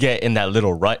when you get in that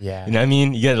little rut, you know what I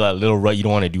mean? You get that little rut, you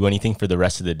don't want to do anything for the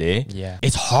rest of the day. Yeah.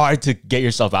 It's hard to get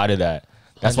yourself out of that.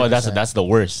 That's 100%. Why that's the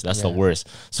worst. That's the worst.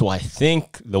 So I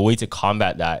think the way to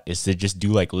combat that is to just do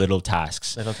like little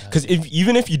tasks. Because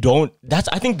even if you don't,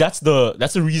 I think that's the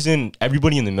reason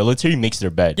everybody in the military makes their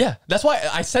bed. Yeah, that's why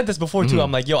I said this before too.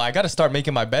 I'm like, yo, I gotta start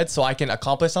making my bed so I can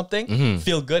accomplish something,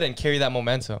 feel good, and carry that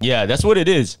momentum. Yeah, that's what it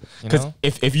is. Because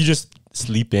if you just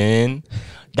sleep in,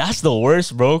 that's the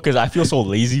worst, bro. Because I feel so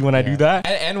lazy when I do that.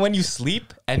 And when you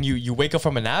sleep and you wake up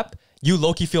from a nap, you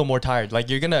low-key feel more tired. Like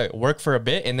you're gonna work for a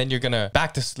bit and then you're gonna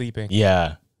back to sleeping.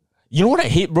 Yeah. You know what I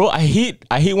hate, bro? I hate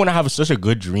when I have such a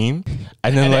good dream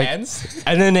and then like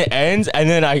it ends and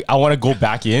then I want to go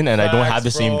back in and I don't have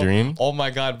the same dream. Oh my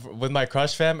god, with my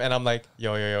crush fam, and I'm like,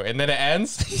 yo, and then it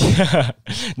ends. Yeah.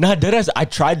 Nah, deadass, I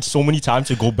tried so many times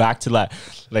to go back to like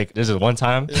there's this one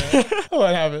time. Yeah.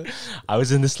 What happened? I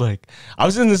was in this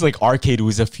arcade. It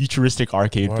was a futuristic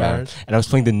arcade, fam. And I was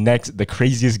playing the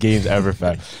craziest games ever,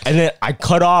 fam. And then I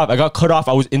got cut off.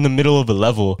 I was in the middle of a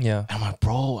level. Yeah. And I'm like,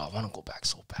 bro, I want to go back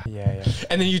so bad. Yeah.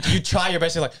 And then you try your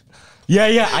best. You're like,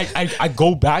 yeah. I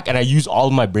go back and I use all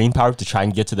of my brain power to try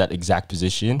and get to that exact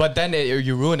position. But then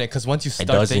you ruin it, because once you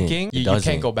start thinking, you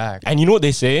can't go back. And you know what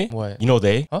they say? What? You know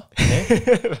they? Huh?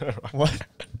 They? What?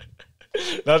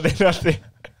 Nothing.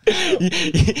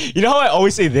 You know how I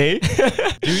always say they?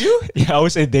 Do you? Yeah, I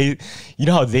always say they. You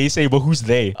know how they say, but who's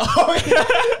they? Oh,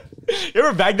 yeah. You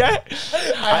ever bag that?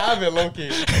 I haven't,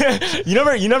 low-key.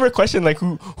 You never question like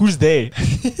who's they?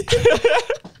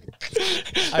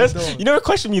 You never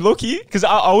question me, low-key? Because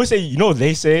I always say, you know,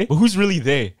 they say, but who's really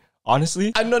they?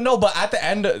 Honestly, no, but at the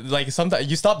end, like sometimes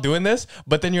you stop doing this,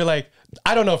 but then you're like,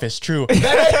 I don't know if it's true.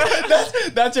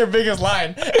 That's your biggest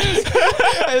line.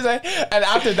 And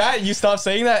after that, you stop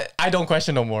saying that. I don't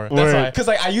question no more. That's why. Because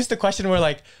like I used to question where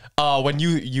like when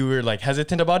you were like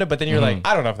hesitant about it, but then you're like,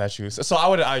 I don't know if that's true. So I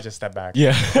would just step back.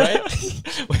 Yeah. Right?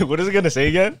 Wait, what is it gonna say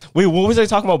again? Wait, what was I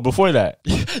talking about before that?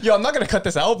 Yo, I'm not gonna cut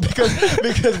this out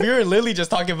because we were literally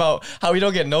just talking about how we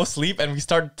don't get no sleep and we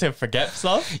start to forget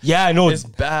stuff. Yeah, I know. It's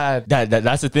bad.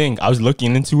 That's the thing. I was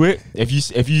looking into it. If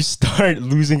you start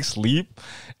losing sleep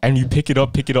and you pick it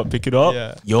up,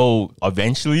 Yeah. yo,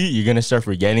 eventually you're gonna start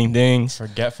forgetting things.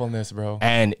 Forgetfulness, bro.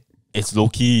 And it's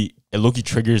low-key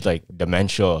triggers like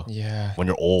dementia when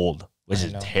you're old, which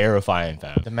is terrifying,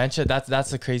 fam. Dementia,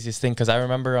 that's the craziest thing. Cause I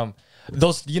remember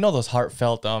those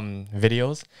heartfelt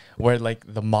videos where like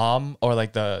the mom or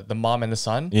like the mom and the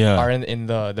son are in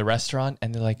the restaurant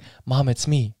and they're like, Mom, it's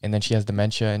me. And then she has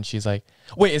dementia and she's like,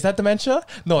 wait, is that dementia?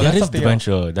 No, that's something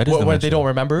dementia. Else. That is dementia. Where they don't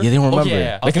remember? Yeah, they don't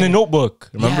remember. Like in the Notebook,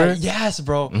 remember? Yeah, yes,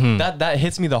 bro. That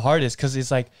hits me the hardest because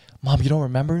it's like, Mom, you don't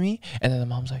remember me? And then the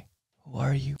mom's like, who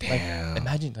are you? Damn. Like,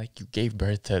 imagine like you gave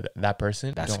birth to that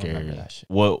person. That's don't scary. Remember that shit.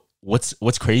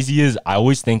 What's crazy is I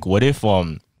always think, what if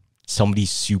somebody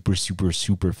super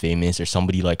famous or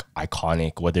somebody like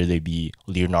iconic, whether they be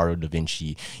Leonardo da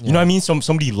Vinci, you know what I mean?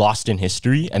 Somebody lost in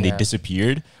history and they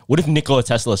disappeared. What if Nikola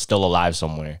Tesla is still alive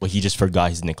somewhere, but he just forgot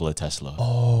his Nikola Tesla?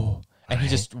 Oh, and he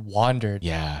just wandered.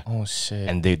 Yeah. Oh shit.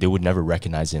 And they would never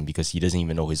recognize him because he doesn't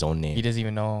even know his own name. He doesn't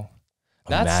even know.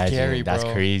 That's scary, bro. That's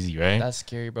crazy, right? That's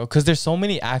scary, bro. Because there's so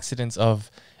many accidents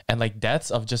and like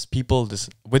deaths of just people just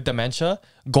with dementia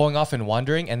going off and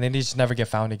wandering and then they just never get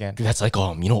found again. Dude, that's like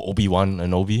Obi-Wan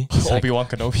Kenobi. Obi-Wan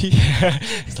Kenobi.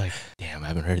 It's like, damn, I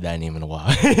haven't heard that name in a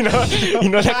while. you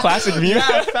know that classic meme?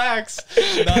 Yeah, facts.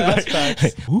 No, that's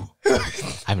facts. Who? I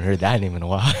haven't heard that name in a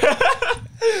while.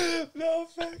 No,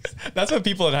 facts. That's what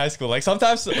people in high school like.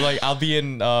 Sometimes like I'll be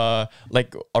in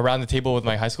like around the table with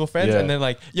my high school friends and they're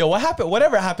like, yo, what happened?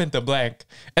 Whatever happened to blank?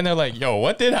 And they're like, yo,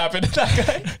 what did happen to that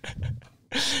guy?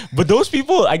 But those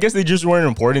people, I guess they just weren't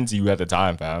important to you at the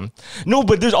time, fam. No,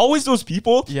 but there's always those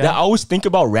people that I always think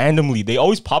about randomly. They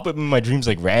always pop up in my dreams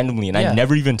like randomly, and I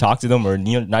never even talked to them or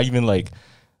not even like,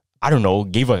 I don't know,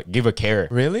 gave a care.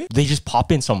 Really? They just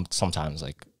pop in sometimes,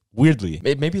 like weirdly.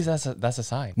 Maybe that's a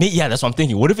sign. Yeah, that's what I'm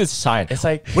thinking. What if it's a sign? It's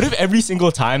like, what if every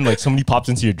single time like somebody pops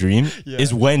into your dream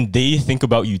is when they think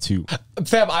about you too?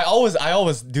 Fam, I always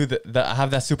do I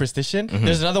have that superstition.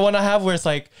 There's another one I have where it's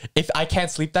like, if I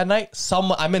can't sleep that night,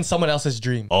 I'm in someone else's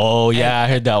dream. Oh yeah, I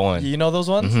heard that one. You know those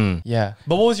ones? Yeah.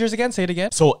 But what was yours again? Say it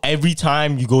again. So every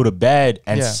time you go to bed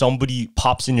and somebody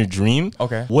pops in your dream,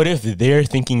 what if they're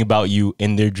thinking about you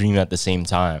in their dream at the same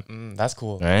time? That's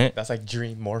cool. Right? That's like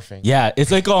dream morphing. Yeah,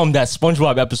 it's like that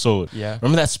SpongeBob episode. Yeah.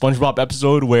 Remember that SpongeBob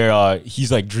episode where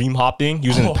he's like dream hopping? He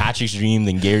was in Patrick's dream,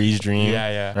 then Gary's dream.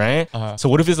 Yeah. Right? So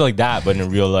what if it's like that, but in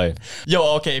real life?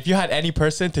 Yo, okay, if you had any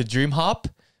person to dream hop,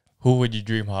 who would you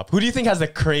dream hop? Who do you think has the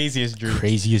craziest dreams?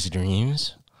 Craziest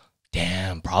dreams?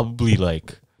 Damn, probably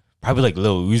like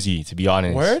Lil Uzi, to be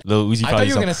honest. Word? Lil Uzi. I thought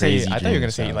you were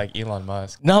gonna say like Elon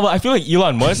Musk. No, but I feel like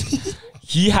Elon Musk.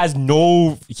 He has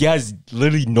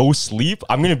literally no sleep.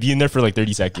 I'm gonna be in there for like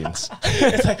 30 seconds.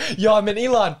 It's like, yo, I'm in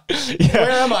Elon.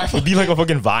 Where am I? It'd be like a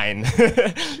fucking Vine.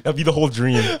 That'd be the whole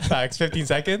dream. Facts, 15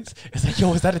 seconds. It's like,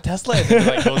 yo, is that a Tesla? And then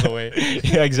it like goes away.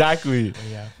 Yeah, exactly.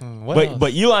 Yeah.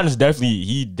 But Elon is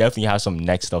definitely has some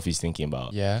next stuff he's thinking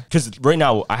about. Yeah. Because right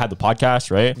now I have the podcast,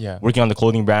 right? Yeah. Working on the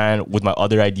clothing brand with my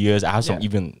other ideas. I have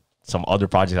some other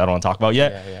projects I don't want to talk about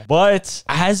yet. Yeah. But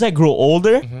as I grow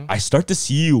older, I start to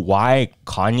see why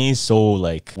Kanye is so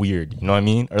like weird. You know what I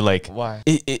mean? Or like, why?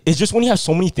 It's just when you have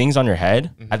so many things on your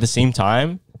head at the same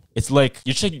time, it's like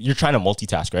you're trying to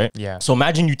multitask, right? Yeah. So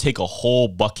imagine you take a whole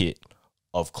bucket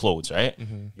of clothes, right?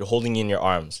 You're holding it in your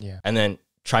arms. Yeah. And then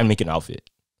try and make an outfit.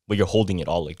 But you're holding it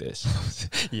all like this.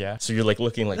 Yeah. So you're like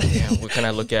looking like, damn, what can I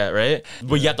look at, right?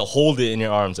 But you have to hold it in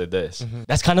your arms like this.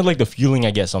 That's kind of like the feeling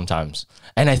I get sometimes.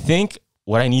 And I think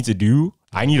what I need to do,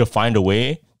 I need to find a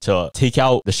way to take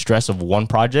out the stress of one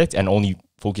project and only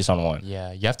focus on one.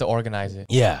 Yeah, you have to organize it.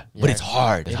 Yeah, but it's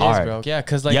hard. It's hard, bro. Yeah,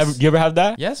 because like, you ever have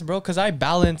that? Yes, bro. Because I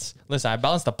balance the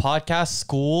podcast,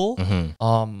 school,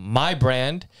 my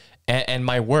brand, and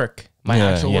my work. My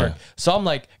actual work. So I'm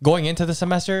like going into the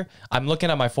semester, I'm looking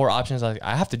at my 4 options. Like,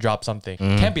 I have to drop something.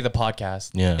 It can't be the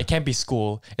podcast. It can't be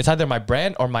school. It's either my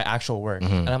brand or my actual work.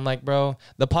 And I'm like, bro,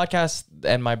 the podcast,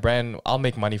 and my brand I'll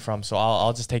make money from. So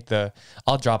I'll just take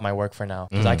I'll drop my work for now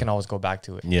because I can always go back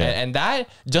to it. Yeah. And that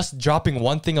just dropping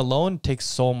one thing alone takes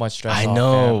so much stress. I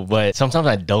know, but sometimes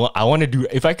I don't. I want to do.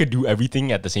 If I could do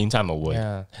everything at the same time, I would.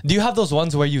 Yeah. Do you have those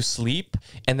ones where you sleep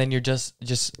and then you're just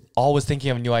always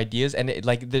thinking of new ideas, and it,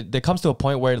 like there comes to a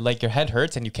point where like your head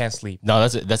hurts and you can't sleep? No,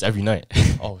 that's every night.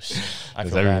 Oh shit! I That's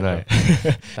feel every bad, night.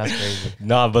 bro. That's crazy.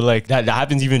 Nah, but like that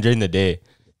happens even during the day.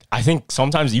 I think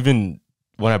sometimes even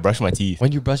when I brush my teeth.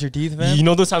 When you brush your teeth, man. You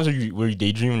know those times where you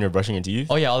daydream when you're brushing your teeth?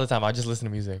 Oh yeah, all the time. I just listen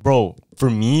to music. Bro, for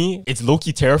me, it's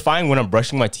low-key terrifying when I'm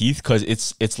brushing my teeth because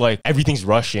it's like everything's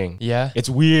rushing. Yeah. It's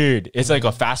weird. It's like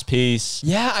a fast pace.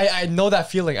 Yeah, I know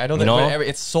that feeling. I know that. But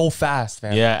it's so fast,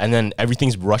 man. Yeah, and then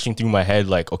everything's rushing through my head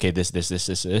like, okay, this.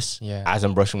 Yeah. As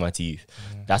I'm brushing my teeth.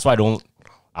 That's why I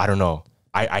don't know.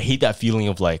 I hate that feeling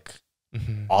of like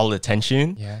all the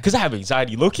tension. Yeah. Because I have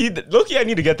anxiety. Low-key, I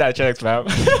need to get that checked, fam.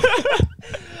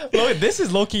 This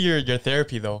is low-key your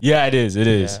therapy though. Yeah, it is. It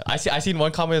is. I seen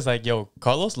one comment is like, yo,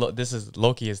 Carlos, this is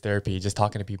low-key his therapy, just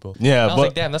talking to people. Yeah, and I was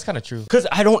like, damn, that's kind of true. Because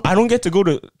I don't get to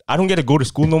go to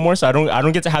school no more, so I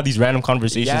don't get to have these random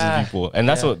conversations with people, and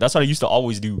that's what I used to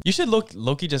always do. You should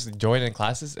low-key just join in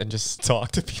classes and just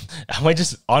talk to people. I might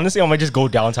just go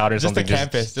downtown or just something. The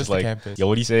campus, just like, the campus. Yo,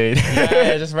 what do you say?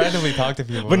 Yeah, just randomly talk to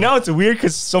people. But now it's weird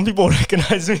because some people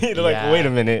recognize me. They're like, wait a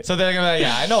minute. So they're gonna be like,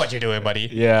 yeah, I know what you're doing, buddy.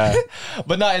 Yeah.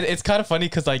 But no, it's kind of funny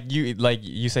because like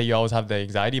you say you always have the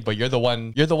anxiety, but you're the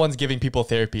ones giving people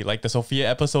therapy. Like the Sophia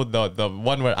episode, the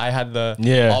one where I had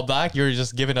the all black, you're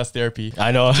just giving us therapy.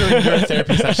 I know. During your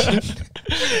therapy session.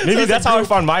 Maybe that's how I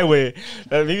found my way.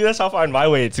 Maybe that's how I found my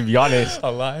way, to be honest.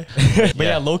 A lie. But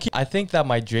yeah, low-key, I think that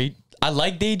I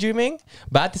like daydreaming,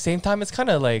 but at the same time, it's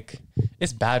kind of like,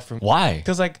 it's bad for me. Why?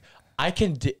 Because like,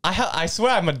 I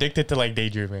swear I'm addicted to like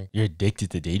daydreaming. You're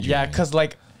addicted to daydreaming? Yeah, because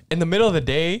like in the middle of the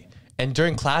day and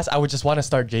during class, I would just want to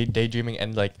start daydreaming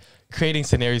and like creating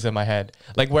scenarios in my head,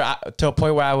 like to a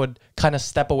point where I would kind of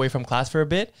step away from class for a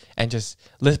bit and just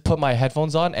put my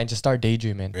headphones on and just start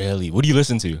daydreaming. Really? What do you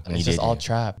listen to? It's just all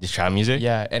trap. Just trap music?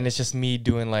 Yeah, and it's just me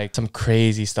doing like some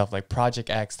crazy stuff, like Project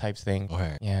X type thing.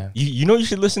 Right. Yeah. You know what you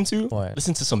should listen to? What?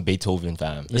 Listen to some Beethoven,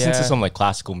 fam. Listen to some like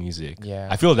classical music. Yeah.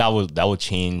 I feel that will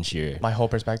change my whole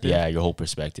perspective. Yeah, your whole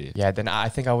perspective. Yeah, then I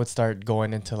think I would start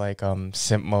going into like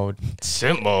simp mode.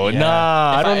 Simp mode? Yeah.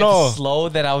 Nah, I don't know. If it's slow,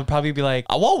 then I would probably be like,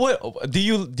 what do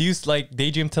you like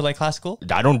daydream to like classical?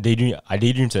 I don't daydream. I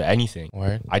daydream to anything.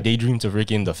 Word. I daydream to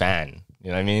freaking the fan. You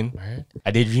know what I mean? Word.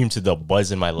 I daydream to the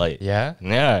buzz in my light. Yeah?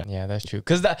 Yeah. Yeah, that's true.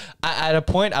 Because at a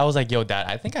point, I was like, yo, Dad,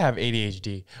 I think I have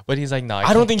ADHD. But he's like, no.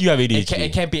 I don't think you have ADHD.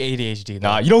 It can't be ADHD.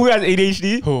 Nah, you know who has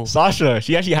ADHD? Who? Sasha.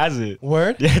 She actually has it.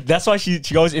 Word? Yeah, that's why she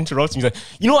always interrupts me. She's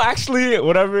like, actually,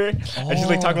 whatever. And she's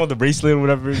like talking about the bracelet or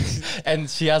whatever. And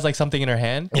she has like something in her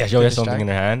hand? Yeah, she always has something in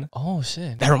her hand. Oh,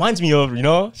 shit. That reminds me of,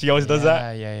 she always does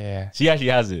that. Yeah. She actually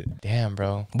has it. Damn,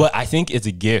 bro. But I think it's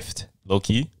a gift,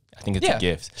 low-key. I think it's a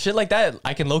gift. Shit like that,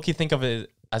 I can low-key think of it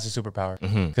as a superpower.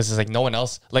 Because it's like no one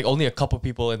else, like only a couple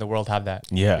people in the world have that.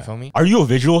 Yeah. You feel me? Are you a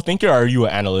visual thinker or are you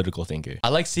an analytical thinker? I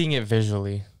like seeing it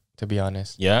visually, to be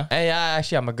honest. Yeah? And yeah,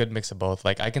 actually, I'm a good mix of both.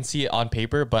 Like I can see it on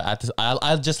paper, but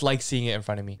I just like seeing it in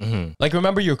front of me. Like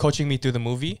remember you were coaching me through the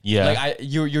movie? Yeah. Like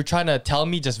you're trying to tell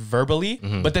me just verbally,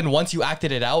 but then once you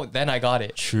acted it out, then I got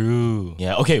it. True.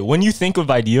 Yeah. Okay. When you think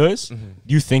of ideas, do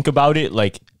you think about it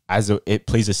like as it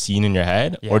plays a scene in your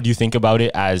head, or do you think about it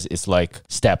as it's like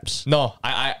steps? No,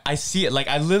 I see it like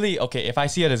I literally if I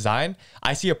see a design,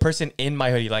 I see a person in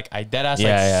my hoodie, like I deadass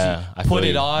I put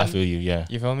it on. I feel you. Yeah.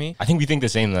 You feel me? I think we think the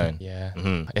same then. Yeah.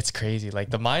 It's crazy. Like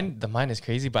the mind is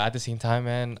crazy, but at the same time,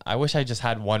 man, I wish I just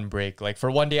had one break. Like for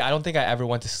one day, I don't think I ever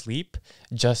went to sleep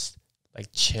just like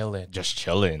chilling. Just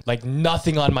chilling. Like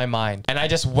nothing on my mind. And I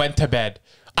just went to bed.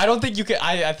 I don't think you can,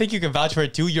 I think you can vouch for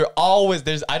it too. You're always,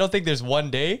 I don't think there's one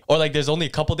day or like there's only a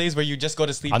couple days where you just go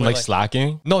to sleep. I'm like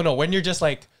slacking? No, when you're just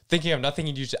like thinking of nothing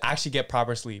and you just actually get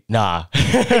proper sleep. Nah.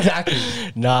 Exactly.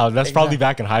 Nah, that's probably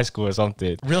back in high school or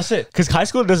something. Real shit. Because high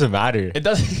school doesn't matter. It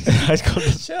doesn't. High school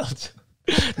doesn't.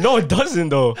 No, it doesn't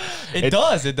though. It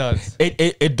does.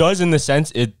 It does in the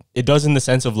sense it does in the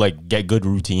sense of like get good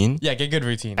routine. Yeah, get good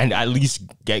routine. And at least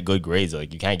get good grades.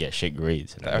 Like you can't get shit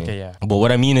grades. You know okay, yeah. But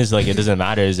what I mean is like it doesn't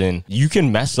matter as in you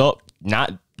can mess up.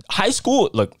 Not high school.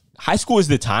 Look, high school is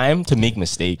the time to make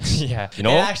mistakes. Yeah. You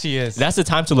know? It actually is. That's the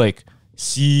time to like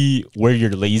see where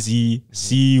you're lazy,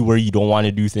 see where you don't want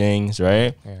to do things,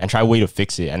 right? Yeah. And try a way to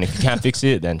fix it. And if you can't fix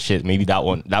it, then shit, maybe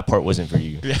that part wasn't for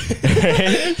you. Yeah.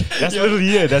 That's literally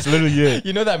it. That's literally it.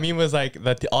 You know that meme was like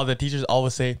that all the teachers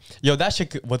always say, yo, that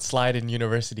shit would slide in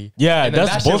university. Yeah,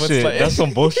 that's bullshit. That's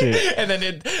some bullshit. And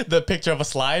then the picture of a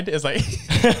slide is like,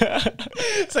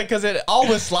 it's like, because it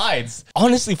always slides.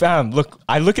 Honestly, fam, look,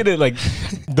 I look at it like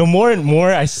the more and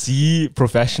more I see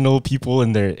professional people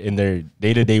in their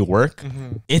day-to-day work,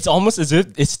 it's almost as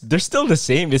if they're still the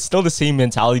same. It's still the same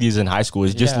mentality as in high school.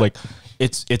 It's just like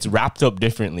it's wrapped up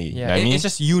differently. Yeah, you know what I mean? It's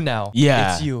just you now.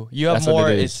 Yeah, it's you. You have more.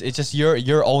 It's just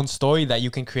your own story that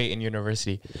you can create in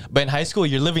university. But in high school,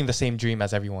 you're living the same dream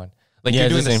as everyone. Like you're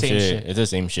doing the same shit. It's the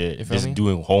same shit. You just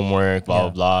doing homework, blah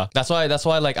blah blah. That's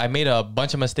why like I made a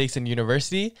bunch of mistakes in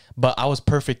university, but I was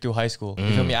perfect through high school. You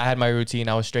feel me? I had my routine.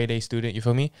 I was straight A student. You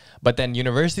feel me? But then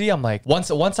university, I'm like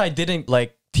once I didn't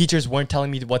like. Teachers weren't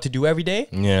telling me what to do every day.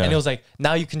 Yeah. And it was like,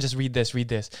 now you can just read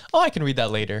this. Oh, I can read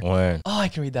that later. Oh, I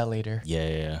can read that later.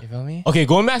 Yeah. You feel me? Okay,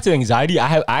 going back to anxiety,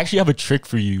 I actually have a trick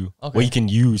for you what you can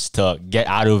use to get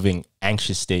out of an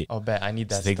anxious state. Oh, bet. I need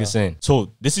that. So take this in.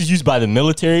 So this is used by the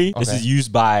military. This is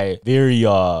used by very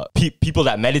people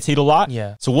that meditate a lot.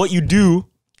 Yeah. So what you do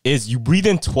is you breathe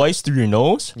in twice through your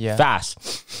nose,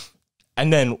 fast.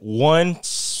 And then one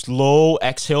slow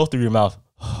exhale through your mouth.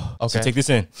 Okay. So take this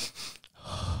in.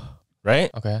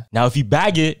 Right? Okay. Now, if you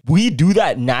bag it, we do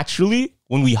that naturally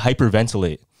when we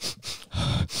hyperventilate.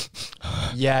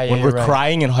 When we're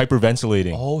crying and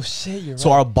hyperventilating. Oh, shit, you're right.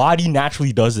 So our body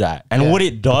naturally does that. And what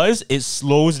it does, it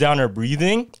slows down our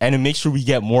breathing and it makes sure we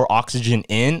get more oxygen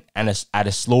in and at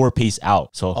a slower pace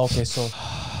out. So okay, so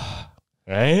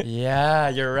right? Yeah,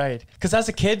 you're right. Because as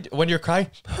a kid, when you're crying,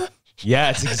 yeah,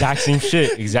 it's exact same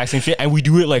shit. Exact same shit. And we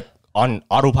do it like on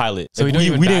autopilot. So like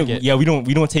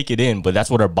we don't take it in, but that's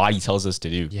what our body tells us to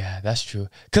do. Yeah, that's true.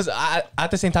 Because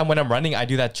at the same time when I'm running, I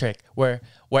do that trick where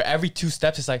every 2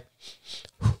 steps it's like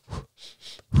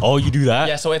oh, you do that?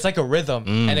 Yeah, so it's like a rhythm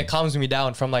and it calms me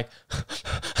down from like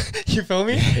you feel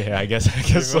me? Yeah, I guess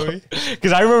so.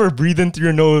 Because I remember breathing through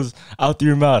your nose, out through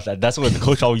your mouth. That's what the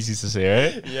coach always used to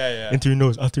say, right? Yeah. In through your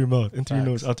nose, out through your mouth. In through your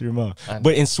nose, out through your mouth.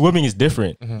 But in swimming it's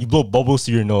different. You blow bubbles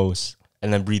through your nose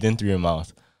and then breathe in through your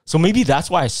mouth. So maybe that's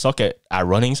why I suck at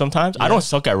running sometimes. I don't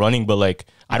suck at running, but like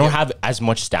I don't have as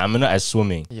much stamina as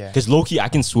swimming. Yeah. Because low-key, I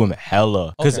can swim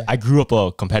hella. Because I grew up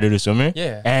a competitive swimmer.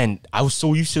 Yeah. And I was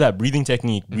so used to that breathing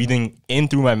technique, breathing in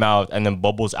through my mouth and then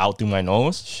bubbles out through my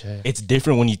nose. Shit. It's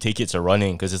different when you take it to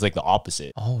running because it's like the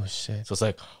opposite. Oh, shit. So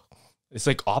it's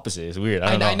like opposite. It's weird.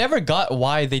 I don't know. I never got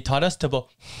why they taught us to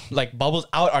like bubbles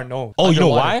out our nose. Oh, you know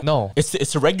why? No. It's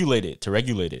to regulate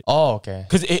it. Oh, okay.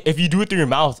 Because if you do it through your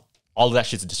mouth, all of that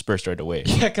shit's dispersed right away.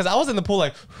 Yeah, because I was in the pool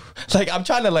like I'm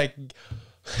trying to like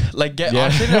get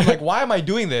oxygen. And I'm like, why am I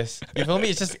doing this? You feel me?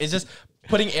 It's just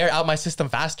putting air out my system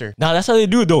faster. Nah, that's how they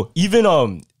do it though.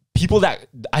 Even people that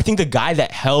I think the guy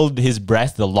that held his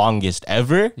breath the longest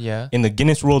ever in the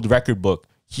Guinness World Record book,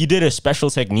 he did a special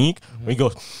technique where he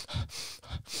goes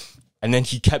and then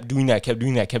he kept doing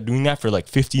that for like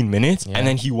 15 minutes and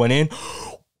then he went in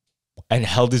and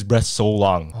held his breath so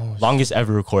long. Longest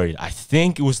ever recorded. I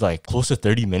think it was like close to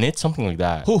 30 minutes, something like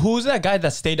that. Who's that guy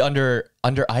that stayed under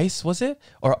ice, was it?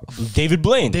 Or David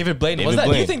Blaine. Do you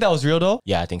think that was real though?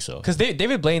 Yeah, I think so. Because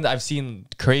David Blaine, I've seen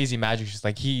crazy magic tricks.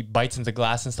 Like he bites into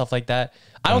glass and stuff like that.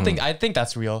 I think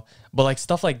that's real. But like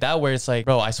stuff like that where it's like,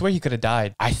 bro, I swear he could have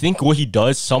died. I think what he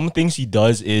does, some things he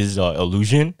does is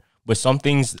illusion. But some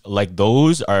things like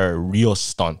those are real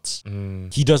stunts.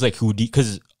 He does like Houdini,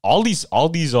 because all these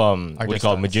what do you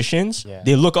call it, magicians,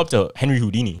 they look up to Henry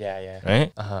Houdini. Yeah.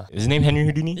 Right? Is his name Henry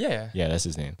Houdini? Yeah. Yeah, that's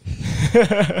his name.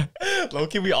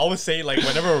 Low-key, we always say, like,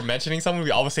 whenever we're mentioning someone,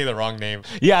 we always say the wrong name.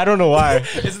 Yeah, I don't know why.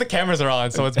 It's the cameras are on,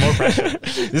 so it's more pressure.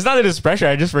 It's not that it's pressure,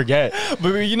 I just forget.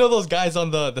 But you know those guys on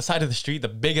the side of the street, the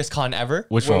biggest con ever?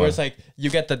 Which one? Where it's like,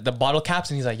 you get the bottle caps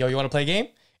and he's like, yo, you want to play a game?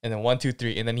 And then 1, 2,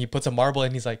 3. And then he puts a marble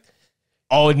and he's like,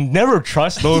 oh, never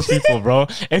trust those people, bro.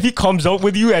 If he comes up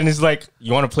with you and is like,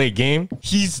 you want to play a game?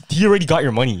 He already got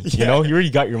your money, you know? He already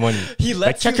got your money. He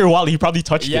lets like, check your wallet. He probably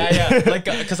touched it. Yeah. Like,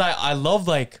 because I love,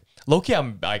 like, low-key,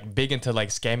 I'm like big into like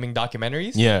scamming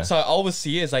documentaries. Yeah. So I always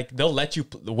see is like they'll let you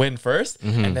win first,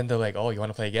 and then they're like, "Oh, you want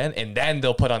to play again?" And then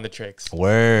they'll put on the tricks.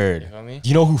 Word. You know what I mean? Do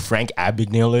you know who Frank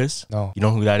Abagnale is? No. You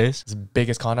know who that is? He's the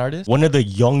biggest con artist. One of the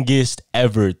youngest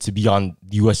ever to be on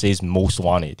USA's Most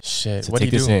Wanted. Shit. So what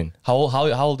take do you this do? in. How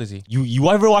old is he? You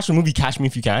ever watch the movie Catch Me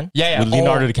If You Can? Yeah. With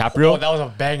Leonardo DiCaprio. Oh, that was a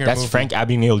banger. That's movie. Frank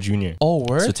Abagnale Jr. Oh,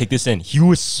 word. So take this in. He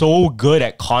was so good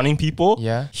at conning people.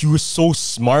 Yeah. He was so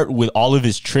smart with all of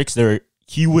his tricks.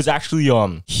 He was actually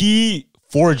he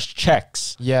forged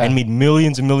checks and made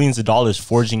millions and millions of dollars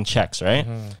forging checks, right?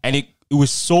 And it was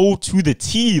so to the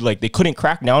T, like they couldn't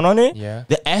crack down on it.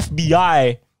 The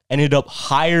FBI ended up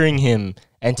hiring him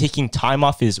and taking time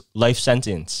off his life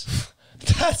sentence.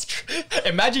 That's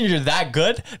imagine you're that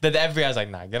good that the FBI's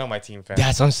like, nah, get on my team, fam.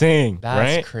 That's what I'm saying.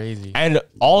 That's right? crazy. And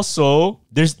also,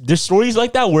 there's stories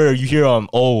like that where you hear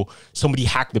oh, somebody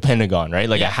hacked the Pentagon, right?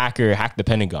 Like a hacker hacked the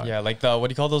Pentagon. Yeah, like the what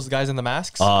do you call those guys in the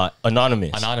masks?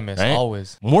 Anonymous. Anonymous, right?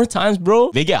 always. More times,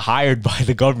 bro, they get hired by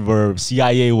the government or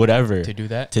CIA, whatever. To do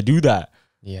that? To do that.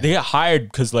 Yeah. They get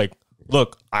hired because like,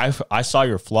 look, I saw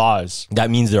your flaws. That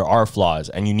means there are flaws,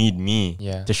 and you need me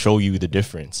to show you the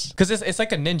difference. Because it's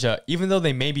like a ninja. Even though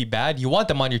they may be bad, you want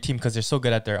them on your team because they're so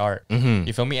good at their art.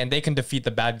 You feel me? And they can defeat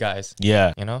the bad guys.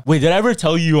 Yeah. You know? Wait, did I ever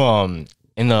tell you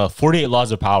in the 48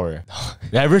 Laws of Power,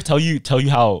 did I ever tell you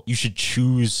how you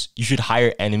should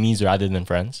hire enemies rather than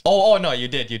friends? Oh no, you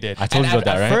did. I told you about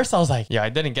that, right? At first I was like, yeah, I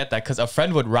didn't get that because a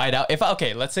friend would ride out.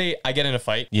 Okay, let's say I get in a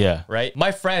fight. Yeah. Right?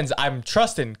 My friends, I'm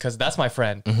trusting because that's my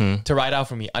friend to ride out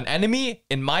for me. An enemy,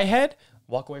 in my head,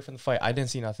 walk away from the fight. I didn't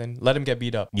see nothing. Let him get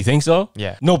beat up. You think so?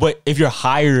 Yeah. No, but if you're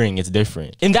hiring, it's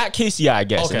different. In that case, yeah, I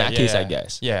guess. Okay, in that case, I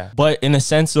guess. Yeah. But in a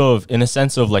sense of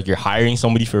like you're hiring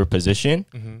somebody for a position,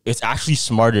 it's actually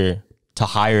smarter to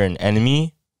hire an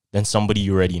enemy than somebody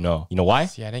you already know. You know why?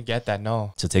 See, I didn't get that.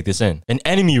 No. So take this in. An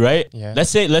enemy, right? Yeah. Let's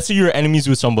say you're enemies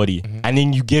with somebody, and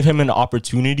then you give him an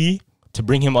opportunity to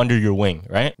bring him under your wing,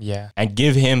 right? Yeah. And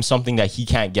give him something that he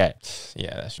can't get.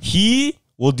 Yeah, that's true. He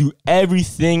will do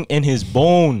everything in his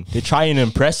bone to try and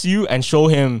impress you and show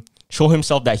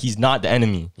himself that he's not the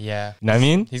enemy. Yeah. You know what I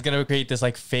mean? He's gonna create this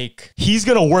like fake. He's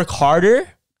gonna work harder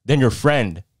than your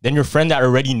friend. Then your friend that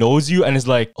already knows you and is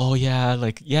like, oh yeah,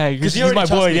 he's my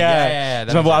boy, yeah.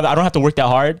 He's my boy. I don't have to work that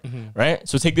hard, right?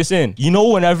 So take this in. You know,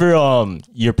 whenever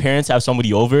your parents have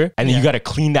somebody over and then you gotta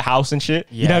clean the house and shit.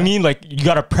 You know what I mean? Like you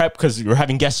gotta prep because you're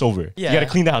having guests over. Yeah. You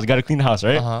gotta clean the house,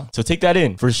 right? So take that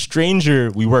in. For a stranger,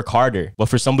 we work harder, but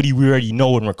for somebody we already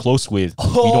know and we're close with,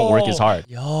 we don't work as hard.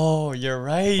 Yo, you're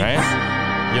right. Right?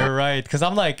 You're right. Because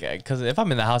if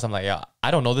I'm in the house, I'm like, yeah,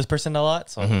 I don't know this person a lot,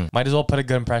 so might as well put a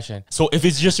good impression. So if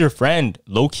it's just your friend,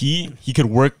 low key, he could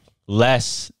work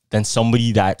less than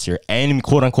somebody that's your enemy,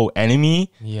 quote unquote enemy,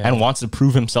 and wants to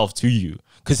prove himself to you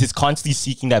because he's constantly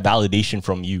seeking that validation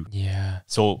from you. Yeah.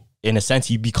 So in a sense,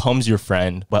 he becomes your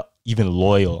friend, but even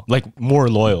loyal, like more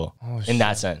loyal in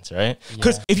that sense, right?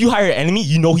 Because if you hire an enemy,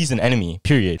 you know he's an enemy,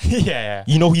 period. Yeah.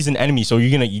 You know he's an enemy, so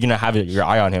you're gonna have your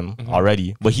eye on him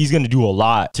already. But he's gonna do a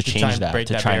lot to change that,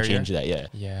 to try and change that.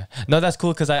 Yeah. No, that's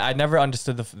cool because I never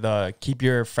understood the keep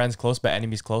your friends close but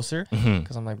enemies closer.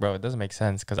 Because I'm like, bro, it doesn't make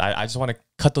sense. Because I just want to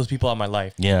cut those people out of my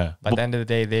life. Yeah. But at the end of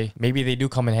the day, maybe they do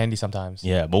come in handy sometimes.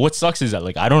 Yeah. But what sucks is that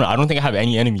like I don't think I have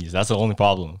any enemies. That's the only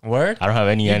problem. Word? I don't have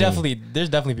any enemies. There's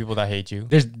definitely people that hate you.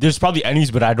 There's probably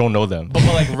enemies, but I don't know them. But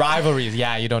like rivalries,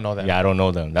 yeah, you don't know them. Yeah, I don't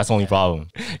know them. That's the only problem.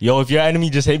 Yo, if your enemy,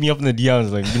 just hit me up in the DMs.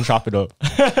 Like, we can chop it up.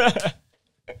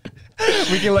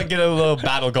 We can like get a little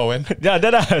battle going. Yeah,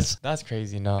 deadass. That's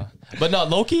crazy, no. But no,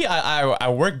 low-key, I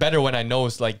work better when I know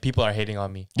it's like people are hating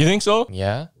on me. You think so?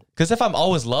 Yeah. Because if I'm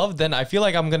always loved, then I feel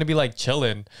like I'm going to be like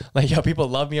chilling. Like, yo, people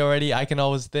love me already. I can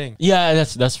always think. Yeah,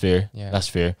 that's fair. Yeah. That's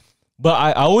fair. But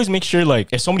I always make sure,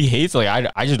 like, if somebody hates, like,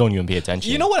 I just don't even pay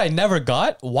attention. You know what I never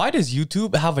got? Why does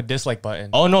YouTube have a dislike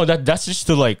button? Oh, no, that's just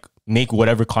to, like, make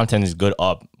whatever content is good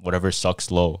up, whatever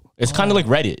sucks low. It's kind of like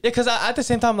Reddit. Yeah, because at the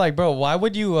same time, like, bro, why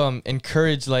would you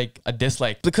encourage, like, a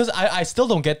dislike? Because I still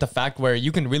don't get the fact where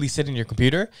you can really sit in your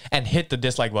computer and hit the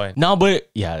dislike button. No,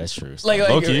 but, yeah, that's true. Like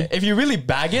if you really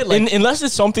bag it, like... Unless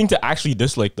it's something to actually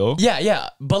dislike, though. Yeah.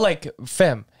 But, like,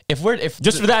 fam... If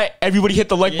just for that, everybody hit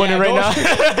the like button right now.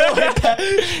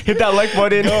 Hit that like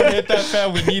button. Go hit that,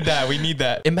 fam. We need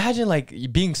that. Imagine like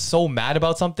being so mad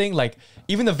about something. Like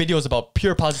even the videos about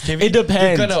pure positivity. It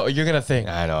depends. You're gonna think.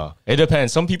 I know. It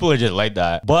depends. Some people are just like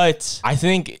that. But I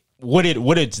think what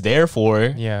it's there for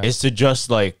is to just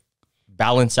like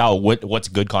balance out what's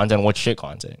good content, what's shit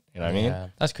content. You know what I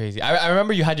mean? That's crazy. I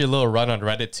remember you had your little run on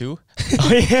Reddit too.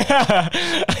 Oh yeah,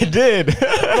 I did.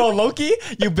 Bro, Loki,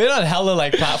 you've been on hella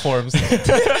like platforms.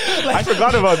 I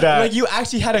forgot about that. Like you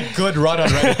actually had a good run on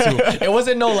Reddit too. It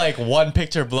wasn't no like one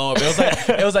picture blow up.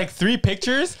 It was like 3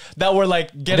 pictures that were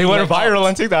like getting. They went viral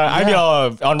on TikTok. Yeah. I mean,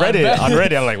 on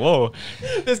Reddit, I'm like, whoa.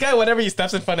 This guy, whenever he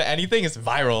steps in front of anything, it's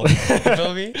viral. You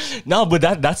feel me? No, but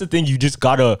that's the thing. You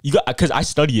got because I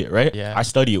study it, right? Yeah. I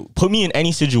study it. Put me in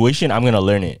any situation, I'm gonna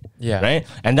learn it. Yeah. Right.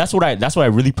 And that's what I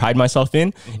really pride myself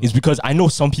in is because I know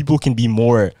some people can be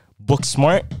more book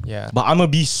smart. Yeah. But I'm gonna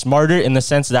be smarter in the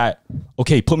sense that,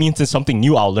 okay, put me into something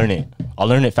new, I'll learn it. I'll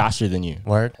learn it faster than you.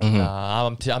 Word? Nah,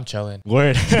 I'm chilling.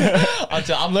 Word.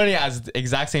 I'm learning at the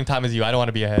exact same time as you. I don't want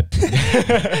to be ahead.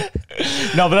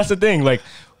 No, but that's the thing. Like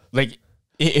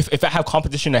if I have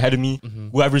competition ahead of me,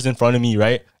 whoever's in front of me,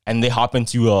 right? And they hop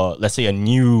into let's say a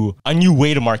new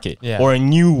way to market or a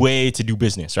new way to do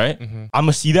business, right? I'm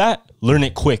gonna see that, learn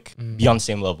it quick, be on the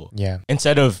same level. Yeah.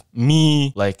 Instead of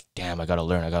me like, damn, I gotta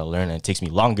learn, and it takes me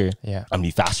longer. Yeah. I'm gonna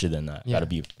be faster than that. Yeah. Gotta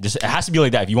be just, it has to be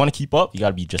like that. If you want to keep up, you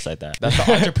gotta be just like that. That's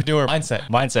the entrepreneur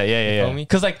mindset. Yeah.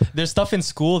 Because like there's stuff in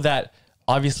school that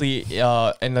obviously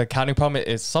in the accounting problem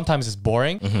is sometimes it's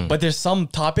boring, but there's some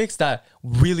topics that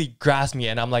really grasp me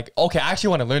and I'm like, okay, I actually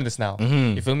want to learn this now.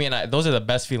 You feel me? And those are the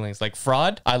best feelings. Like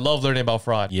fraud, I love learning about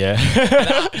fraud. Yeah.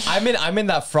 I'm in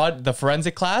that the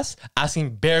forensic class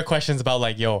asking bare questions about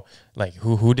like, yo, like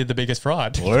who did the biggest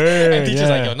fraud? Word, and teachers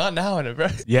like, yo, not now.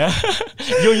 Yeah.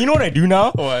 Yo, you know what I do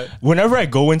now? What? Whenever I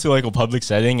go into like a public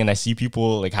setting and I see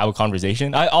people like have a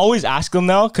conversation, I always ask them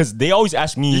now because they always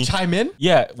ask me. You chime in?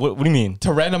 Yeah. What do you mean?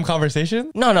 To random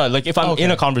conversation? No. Like if I'm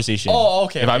in a conversation. Oh,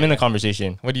 okay. If I'm in a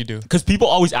conversation. What do you do? Because people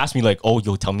always ask me like, oh,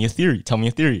 yo, tell me a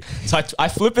theory. So I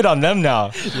flip it on them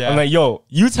now. Yeah. I'm like, yo,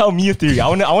 you tell me a theory. I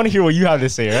want to hear what you have to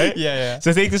say, right? Yeah.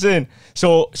 So take this in.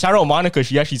 So shout out Monica.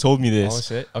 She actually told me this. Oh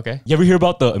shit. Okay. You ever hear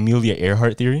about the Amelia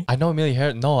Earhart theory? I know Amelia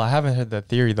Earhart. No, I haven't heard the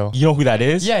theory though. You know who that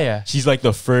is? Yeah. She's like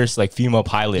the first like female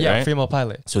pilot, right? Yeah, female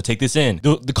pilot. So take this in.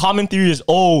 The common theory is,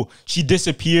 oh, she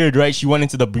disappeared, right? She went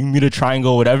into the Bermuda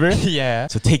Triangle, whatever. Yeah.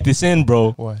 So take this in,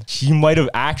 bro. What? She might have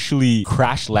actually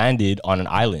crash landed on an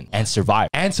island and survived.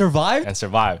 So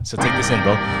take this in,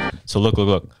 bro. So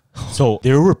look. So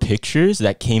there were pictures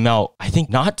that came out, I think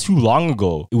not too long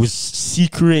ago. It was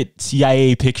secret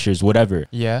CIA pictures, whatever.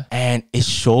 Yeah. And it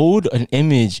showed an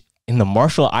image in the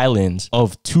Marshall Islands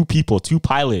of two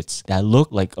pilots that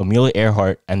looked like Amelia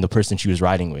Earhart and the person she was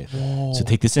riding with. Whoa. So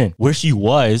take this in. Where she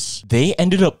was, they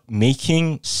ended up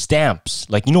making stamps,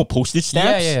 like, you know, postage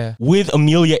stamps with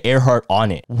Amelia Earhart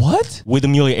on it. What? With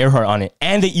Amelia Earhart on it.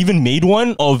 And they even made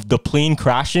one of the plane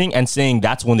crashing and saying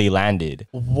that's when they landed.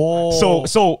 Whoa.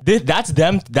 So that's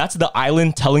them. That's the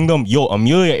island telling them, yo,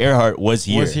 Amelia Earhart was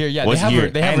here. Yeah. Was here.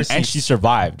 They have and she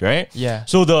survived, right? Yeah.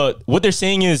 So what they're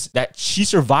saying is that she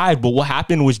survived, but what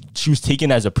happened was she was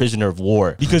taken as a prisoner of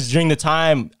war because during the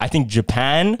time, I think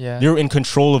Japan, they were in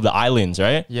control of the islands,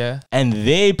 right? Yeah. And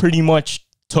they pretty much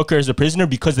took her as a prisoner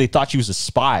because they thought she was a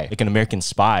spy, like an American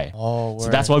spy. Oh, word. So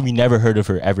that's why we never heard of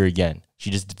her ever again. She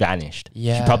just vanished.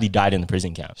 Yeah. She probably died in the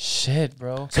prison camp. Shit,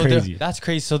 bro. So Crazy. that's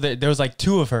crazy. So there was like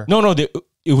two of her. No,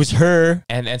 it was her.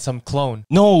 And some clone.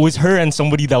 No, it was her and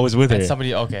somebody that was with her.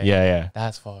 Somebody, okay. Yeah.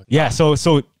 That's fucked. Yeah, so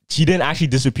she didn't actually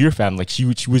disappear, fam. Like she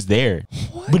was there.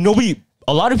 What? But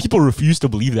a lot of people refuse to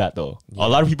believe that though. Yeah. A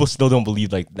lot of people still don't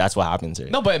believe like that's what happens here.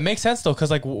 No, but it makes sense though,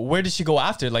 because like where did she go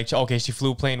after? Like okay, she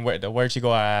flew a plane. Where did she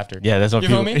go after? Yeah, that's what you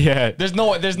people. feel me? Yeah, there's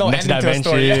no Next ending to a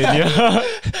story. Yeah.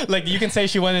 Like you can say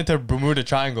she went into Bermuda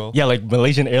Triangle. Yeah, like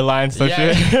Malaysian Airlines stuff.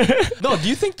 Yeah. No, do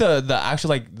you think the actual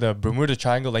like the Bermuda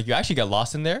Triangle, like you actually get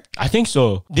lost in there? I think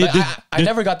so. I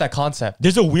never got that concept.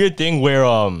 There's a weird thing where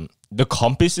the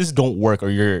compasses don't work or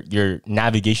your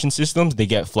navigation systems, they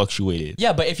get fluctuated.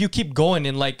 Yeah, but if you keep going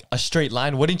in like a straight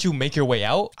line, wouldn't you make your way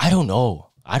out? I don't know.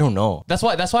 That's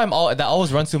why that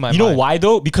always runs through my mind. You know why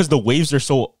though? Because the waves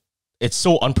are it's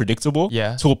so unpredictable.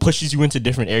 Yeah. So it pushes you into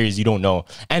different areas you don't know.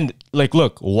 And like,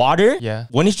 look, water. Yeah.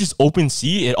 When it's just open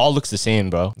sea, it all looks the same,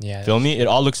 bro. Yeah. Feel me? It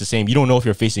all looks the same. You don't know if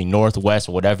you're facing north, west,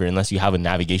 or whatever, unless you have a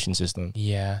navigation system.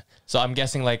 Yeah. So I'm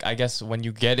guessing I guess when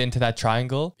you get into that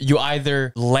triangle, you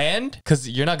either land because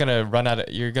you're gonna run out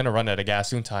of gas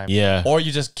soon time. Yeah. Or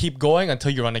you just keep going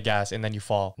until you run out of gas and then you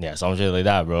fall. Yeah. Some shit like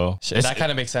that, bro. That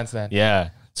kind of makes sense then. Yeah.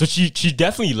 So she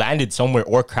definitely landed somewhere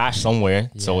or crashed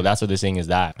somewhere. Yeah. So that's what they're saying is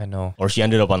that. I know. Or she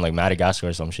ended up on like Madagascar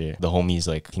or some shit. The homies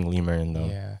like King Lemur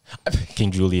and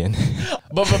King Julian.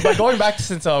 but going back to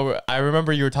since I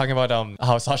remember you were talking about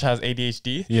how Sasha has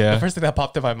ADHD. Yeah. The first thing that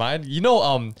popped in my mind, you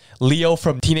know Leo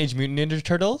from Teenage Mutant Ninja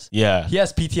Turtles? Yeah. He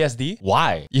has PTSD.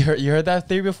 Why? You heard that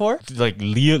theory before? Like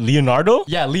Leonardo?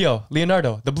 Yeah,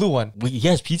 Leonardo, the blue one. Wait, he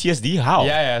has PTSD? How?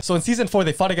 Yeah. So in season 4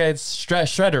 they fought against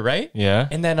Shredder, right? Yeah.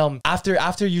 And then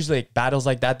after usually like battles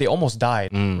like that, they almost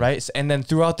died, right? And then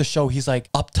throughout the show, he's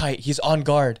like uptight, he's on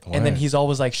guard, and then he's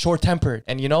always like short-tempered,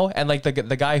 and and like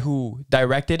the guy who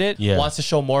directed it wants to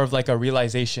show more of like a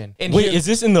realization. And wait, is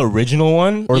this in the original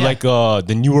one or like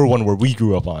the newer one where we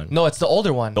grew up on? No, it's the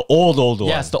older one. The old one.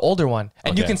 Yeah, it's the older one.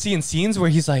 And you can see in scenes where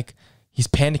he's like he's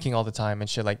panicking all the time and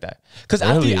shit like that. Because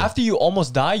Really? after you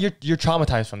almost die, you're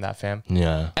traumatized from that, fam.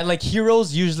 Yeah. And like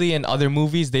heroes usually in other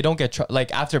movies, they don't get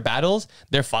like after battles,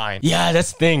 they're fine. Yeah,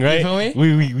 that's the thing, right? You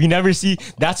feel me? We never see.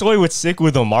 That's why what's sick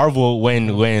with the Marvel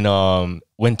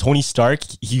when Tony Stark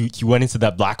he went into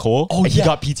that black hole. Oh, and yeah. he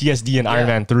got PTSD in Iron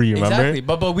Man 3. Remember? Exactly.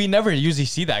 But we never usually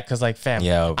see that because like fam.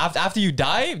 Yeah. After you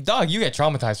die, dog, you get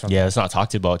traumatized from. Yeah, that's not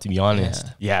talked about, to be honest.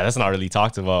 Yeah, that's not really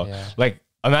talked about. Yeah. Like,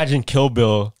 imagine Kill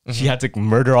Bill. She had to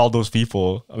murder all those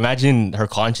people. Imagine her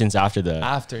conscience after that.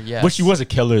 After, yeah. But she was a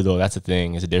killer, though. That's the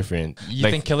thing. It's different. You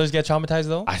like, think killers get traumatized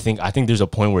though? I think there's a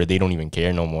point where they don't even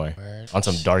care no more. Word. On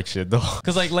some dark shit, though.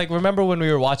 Because like remember when we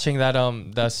were watching that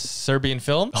the Serbian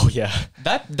film? Oh yeah.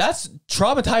 That's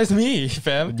traumatized me,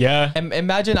 fam. Yeah. And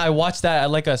imagine I watched that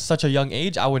at like such a young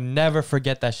age. I would never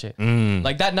forget that shit.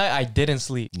 Like that night, I didn't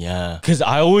sleep. Yeah. Because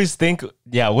I always think,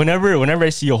 whenever I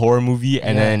see a horror movie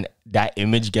and then that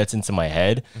image gets into my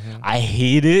head, I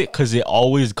hate it because it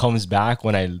always comes back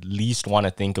when I least want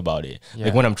to think about it. Yeah.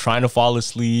 Like when I'm trying to fall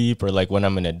asleep or like when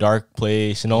I'm in a dark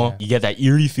place, you know, you get that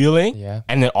eerie feeling. Yeah.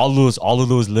 And then all of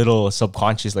those little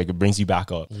subconscious, like it brings you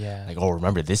back up. Yeah. Like, oh,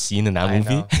 remember this scene in that I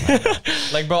movie? know.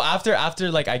 Like, bro,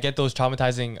 after like I get those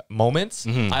traumatizing moments,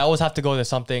 I always have to go to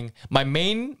something. My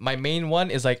main one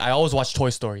is like I always watch Toy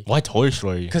Story. Why Toy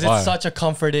Story? Because it's such a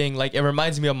comforting, like it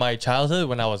reminds me of my childhood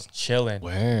when I was chilling.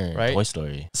 Where? Right? Toy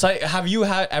Story. So have you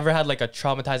ever had like a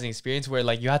traumatizing experience where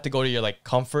like you had to go to your like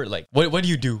comfort? Like what do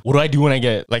you do? What do I do when I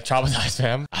get Like traumatized,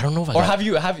 fam? I don't know if I Or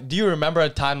got do you remember a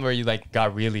time where you like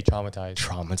got really traumatized?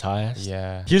 traumatized?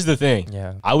 Yeah. Here's the thing.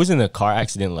 Yeah. I was in a car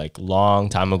accident like long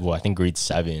time ago. I think grade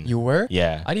 7. You were?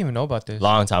 Yeah. I didn't even know about this.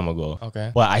 Long time ago.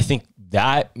 Okay. But I think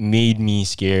that made me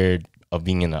scared of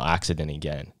being in an accident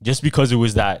again. Just because it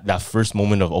was that first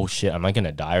moment of, oh shit, am I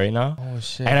gonna die right now? Oh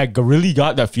shit. And I really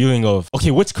got that feeling of,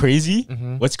 okay, what's crazy?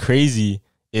 Mm-hmm. What's crazy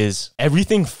is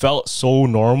everything felt so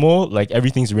normal, like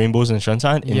everything's rainbows and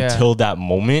sunshine until that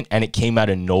moment, and it came out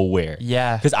of nowhere.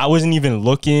 Yeah. Because I wasn't even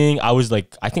looking. I was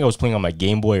like, I think I was playing on my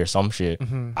Game Boy or some shit.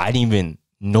 I didn't even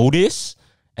notice.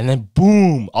 And then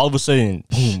boom, all of a sudden,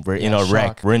 boom, we're in a shock.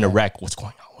 wreck. We're in a wreck. What's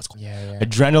going on? What's going on? Yeah.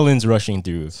 Adrenaline's rushing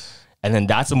through. And then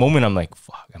that's the moment I'm like,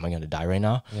 fuck, am I gonna die right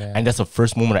now? Yeah. And that's the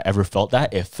first moment I ever felt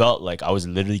that. It felt like I was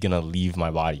literally gonna leave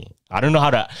my body. I don't know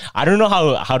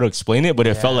how to explain it, but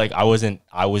it felt like I wasn't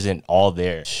all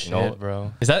there. Shit, you know,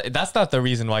 bro. That's not the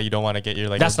reason why you don't want to get your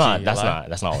like. that's OG not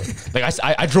alive? like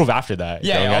I drove after that.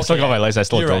 Yeah, you know? I still got my license. I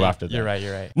still drove after that. You're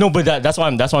right. No, but that's why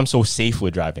I'm so safe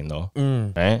with driving though.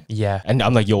 Right? Yeah. And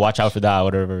I'm like, yo, watch out for that,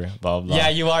 whatever. Blah blah. Yeah,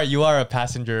 you are a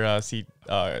passenger seat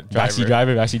driver.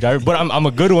 Backseat driver. But I'm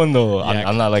a good one though. Yeah,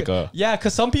 I'm not like a. Yeah,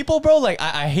 cause some people, bro, like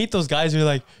I hate those guys who are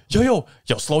like, yo,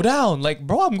 slow down. Like,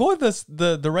 bro, I'm going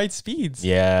the right speeds.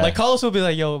 Yeah. Like Carlos will be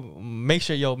like, yo, make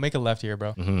a left here,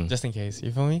 bro. Just in case.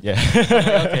 You feel me? Yeah. Like,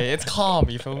 okay, it's calm.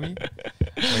 You feel me?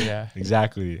 But yeah.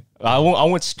 Exactly.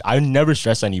 I never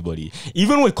stress anybody.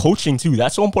 Even with coaching too.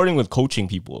 That's so important with coaching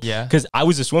people. Yeah. Because I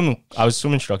was a swim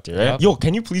instructor, right? Yep. Yo,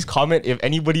 can you please comment if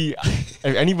anybody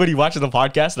watches the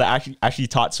podcast that actually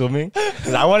taught swimming?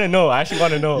 Because I want to know. I actually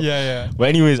want to know. Yeah. But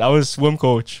anyways, I was a swim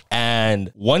coach.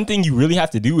 And one thing you really have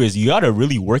to do is you got to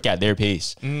really work at their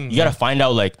pace. You got to find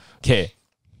out like, okay,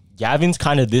 Gavin's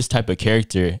kind of this type of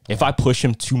character. If I push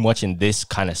him too much in this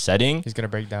kind of setting, He's gonna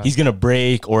break down. He's gonna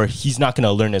break, or he's not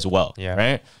gonna learn as well. Yeah.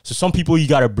 Right. So some people you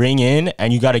gotta bring in,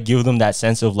 and you gotta give them that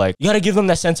sense of like,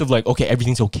 okay,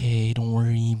 everything's okay, don't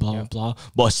worry, blah blah blah.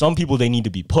 But some people, they need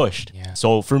to be pushed. Yeah.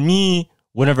 So for me,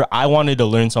 whenever I wanted to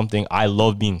learn something, I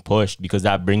love being pushed because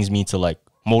that brings me to like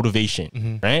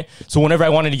motivation. Right. So whenever I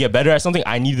wanted to get better at something,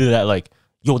 I needed that like,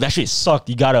 yo, that shit sucked.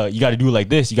 You gotta do it like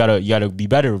this. You gotta be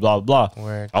better, blah, blah, blah.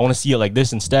 Word. I want to see it like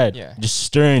this instead. Yeah. Just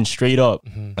stern straight up.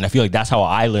 And I feel like that's how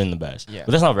I learn the best. Yeah.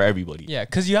 But that's not for everybody. Yeah,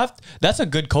 because that's a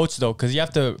good coach though, because you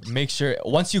have to make sure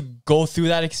once you go through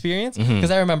that experience, because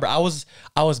I remember I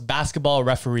was basketball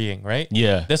refereeing, right?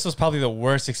 Yeah. This was probably the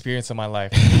worst experience of my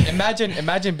life.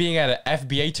 Imagine being at an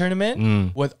FBA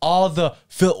tournament with all the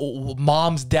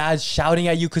moms, dads shouting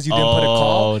at you because you didn't put a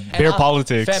call. Bare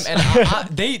politics. Fam,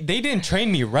 and they didn't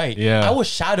train me right. Yeah. I was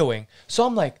shadowing. So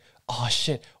I'm like, oh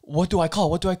shit, what do I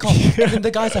call? And then the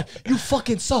guy's like, you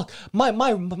fucking suck. My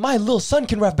little son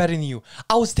can ref better than you.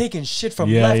 I was taking shit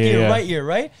from left ear, right ear,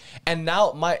 right? And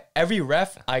now every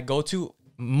ref I go to,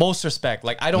 most respect.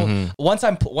 Like I don't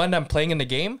when I'm playing in the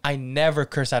game, I never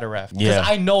curse at a ref because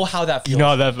I know how that feels. You know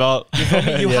how that felt. You feel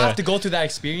me? You have to go through that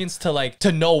experience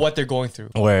to know what they're going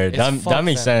through. Word. That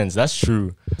makes sense. That's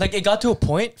true. Like it got to a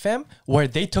point, fam, where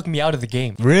they took me out of the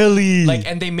game. Really? Like,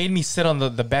 and they made me sit on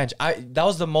the bench. That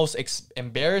was the most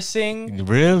embarrassing.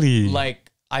 Really? Like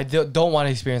I don't want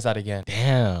to experience that again.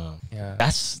 Damn. Yeah.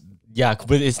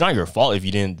 But it's not your fault if they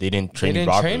didn't train you properly. They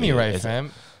didn't train me right,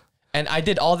 fam. And I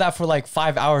did all that for like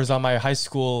 5 hours on my high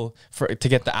school to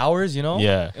get the hours, you know?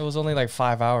 Yeah. It was only like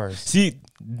 5 hours. See,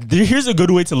 here's a good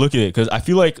way to look at it, because I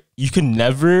feel like you can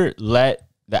never let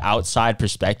the outside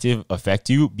perspective affect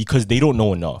you because they don't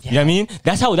know enough. Yeah. You know what I mean?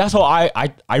 That's how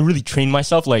I really train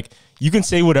myself. Like, you can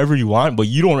say whatever you want, but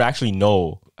you don't actually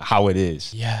know how it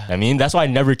is. Yeah. I mean, that's why I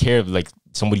never care if like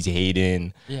somebody's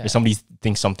hating or somebody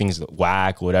thinks something's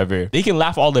whack, whatever. They can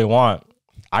laugh all they want.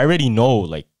 I already know,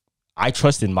 like, I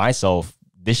trust in myself.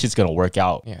 This shit's gonna work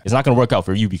out. Yeah. It's not gonna work out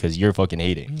for you because you're fucking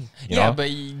hating. You know? But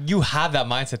you have that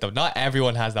mindset though. Not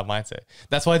everyone has that mindset.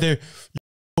 That's why you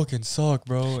fucking suck,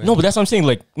 bro. And no, but that's what I'm saying.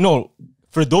 Like, no,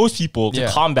 for those people to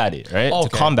combat it, right? To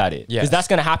combat it. Because that's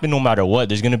gonna happen no matter what.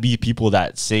 There's gonna be people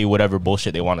that say whatever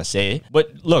bullshit they want to say.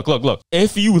 But look.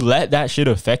 If you let that shit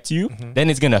affect you, then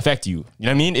it's gonna affect you. You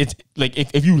know what I mean? It's like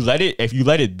if you let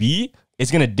it be, it's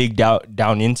gonna dig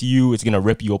down into you. It's gonna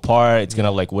rip you apart. It's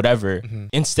gonna like whatever.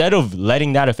 Instead of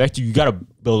letting that affect you, you gotta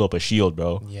build up a shield,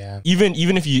 bro. Yeah. Even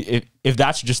if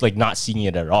that's just like not seeing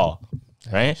it at all,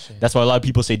 right? That's why a lot of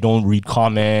people say don't read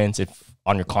comments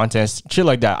on your contents, shit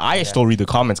like that. I still read the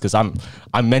comments because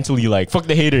I'm mentally like, fuck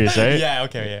the haters, right?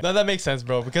 No, that makes sense,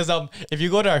 bro. Because if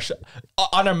you go to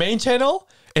on our main channel,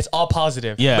 it's all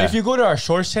positive. Yeah. But if you go to our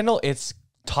shorts channel, it's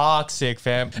toxic,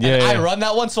 fam. I run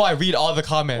that one, so I read all the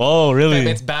comments. Oh, really? Fam,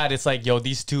 it's bad. It's like, yo,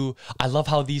 these two, I love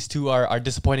how these two are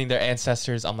disappointing their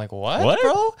ancestors. I'm like, what?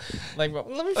 Bro? Like, bro,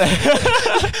 let me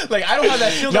like, I don't have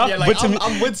that shield up yet. Like,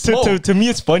 I'm with smoke. To me,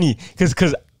 it's funny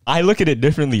because I look at it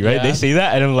differently, right? They say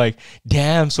that and I'm like,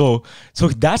 damn, so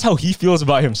that's how he feels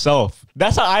about himself.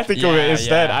 That's how I think of it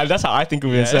instead. That's how I think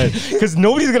of it instead. Because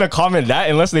nobody's going to comment that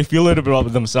unless they feel it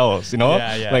about themselves, you know?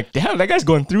 Like, damn, that guy's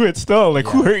going through it still. Like,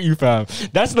 who hurt you, fam?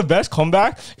 That's the best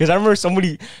comeback. Because I remember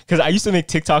because I used to make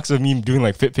TikToks of me doing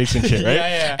like fit pics and shit, right?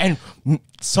 And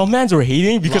some mans were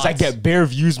hating because I get bare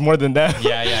views more than them.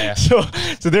 So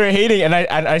they were hating, and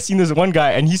I seen this one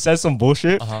guy and he says some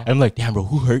bullshit. And I'm like, damn, bro,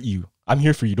 who hurt you? I'm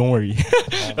here for you. Don't worry.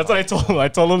 That's what I told him. I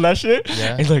told him that shit.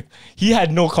 And like, he had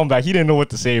no comeback. He didn't know what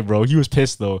to say, bro. He was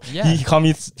pissed though. He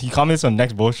comments on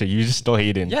next bullshit. You just still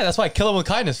hating. Yeah, that's why I kill him with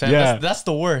kindness, fam. That's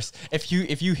the worst. If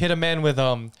you hit a man with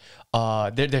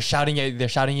they're shouting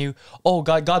you. Oh,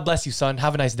 God bless you, son.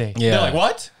 Have a nice day. They're like,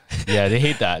 what? Yeah, they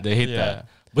hate that. They hate that.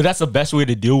 But that's the best way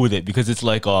to deal with it, because it's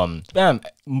like, man,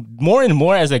 more and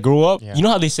more as I grow up, you know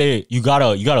how they say you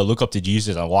gotta look up to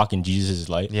Jesus and walk in Jesus'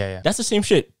 light. That's the same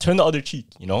shit. Turn the other cheek,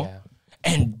 you know.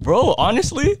 And bro,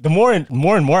 honestly, the more and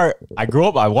more I grow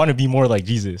up, I want to be more like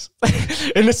Jesus,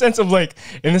 in the sense of like,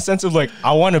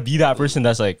 I want to be that person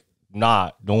that's like,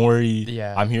 nah, don't worry,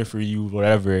 I'm here for you,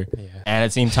 whatever. And at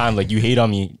the same time, like, you hate on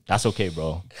me, that's okay,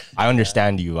 bro. I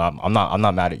understand you. I'm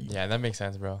not mad at you. Yeah, that makes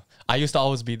sense, bro. I used to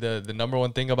always be the number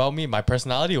one thing about me. My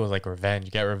personality was like revenge,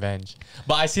 get revenge.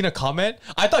 But I seen a comment.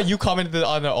 I thought you commented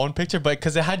on their own picture, but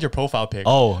because it had your profile pic.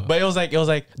 Oh, but it was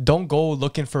like, don't go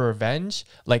looking for revenge.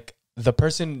 Like, the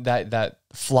person that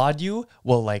flawed you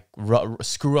will like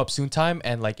screw up soon time,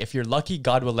 and like, if you're lucky,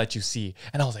 God will let you see.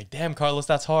 And I was like, damn, Carlos,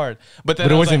 that's hard. But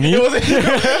then it wasn't me. It wasn't you.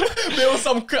 It was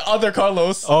some other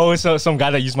Carlos. Oh, so some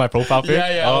guy that used my profile pic.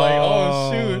 Oh, like,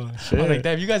 oh shoot. I was like,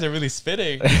 damn, you guys are really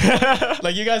spitting.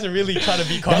 Like, you guys are really trying to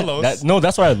be Carlos. No,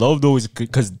 that's what I love though, is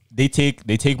because they take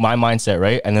my mindset,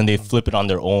 right, and then they flip it on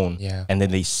their own. And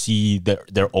then they see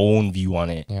their own view on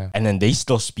it. And then they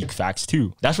still speak facts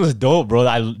too. That's what's dope,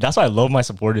 bro. That's why I love my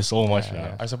supporters so much, man.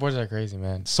 Our supporters are crazy,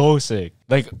 man. So sick.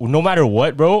 Like, no matter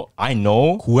what, bro, I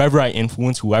know whoever I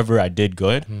influence, whoever I did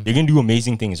good, they're gonna do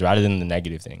amazing things rather than the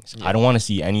negative things. I don't want to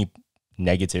see any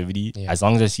negativity. As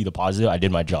long as I see the positive, I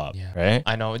did my job. Right?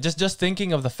 I know. Just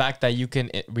thinking of the fact that you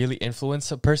can really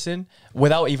influence a person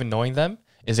without even knowing them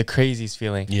is a craziest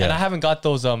feeling. And I haven't got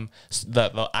those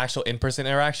the actual in-person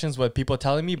interactions with people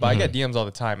telling me, but I get DMs all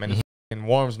the time, and it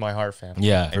warms my heart, fam.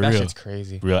 Like, that shit's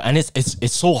crazy. Real. And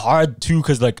it's so hard too,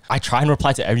 because like, I try and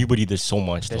reply to everybody. There's so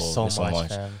much. There's so much.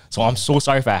 Fam. So I'm so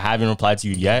sorry if I haven't replied to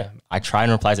you yet. I try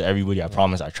and reply to everybody. I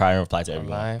promise. I try and reply to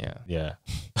everyone.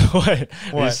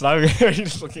 What? Are you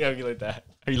just looking at me like that?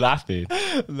 Are you laughing?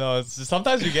 No, it's just,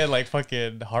 sometimes you get like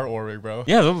fucking heartwarming, bro.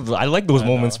 Yeah, I like those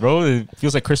moments, bro. It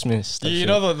feels like Christmas. You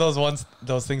know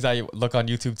those things that you look on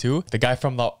YouTube too? The guy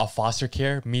from a foster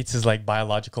care meets his like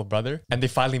biological brother, and they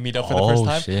finally meet up for the first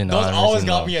time. Shit, those always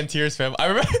got me in tears, fam. I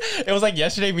remember it was like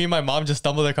yesterday, me and my mom just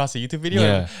stumbled across a YouTube video,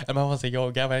 and my mom was like,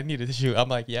 yo, Gavin, I need a tissue. I'm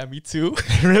like, yeah, me too.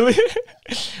 Really?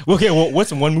 Okay, well,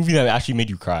 what's one movie that actually made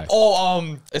you cry?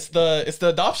 Oh, it's the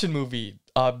adoption movie.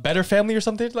 Better Family or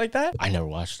something like that. I never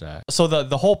watched that. So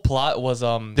the whole plot was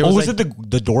was like, it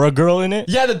the Dora girl in it?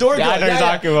 Yeah, the Dora girl. I know you're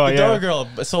talking about, the Dora girl.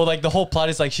 So like the whole plot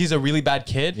is like she's a really bad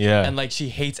kid. Yeah. And like she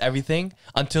hates everything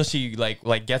until she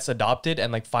like gets adopted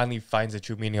and like finally finds the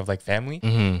true meaning of like family.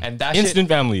 And that Instant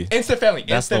Family. Instant Family.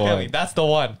 That's Instant the Family. one. That's the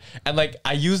one. And like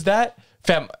I use that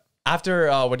after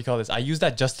what do you call this? I use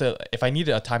that just to, if I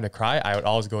needed a time to cry, I would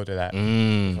always go to that.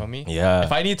 You feel me? Yeah.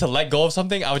 If I need to let go of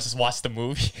something, I would just watch the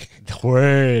movie.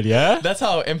 Word, yeah. That's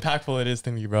how impactful it is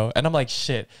to me, bro. And I'm like,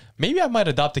 shit, maybe I might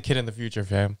adopt a kid in the future,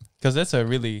 fam. Because that's a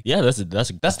really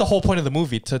that's the whole point of the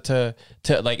movie to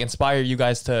like inspire you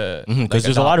guys to. Because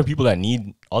there's a lot of people that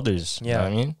need others. Yeah. You know what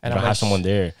I mean? And don't I'm have someone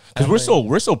there. Because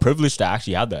we're so privileged to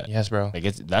actually have that. Yes, bro. Like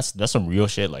that's some real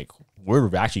shit. Like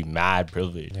we're actually mad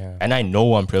privileged. Yeah. And I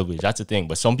know I'm privileged. That's the thing.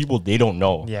 But some people, they don't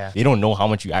know. Yeah. They don't know how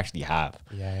much you actually have.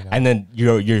 Yeah, I know. And then you're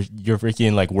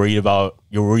freaking like worried about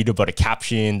a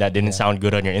caption that didn't sound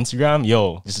good on your Instagram.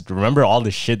 Yo, just remember all the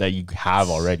shit that you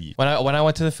have already. When I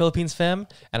went to the Philippines, fam,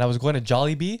 and I was going to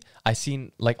Jollibee, I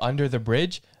seen like under the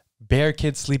bridge, bare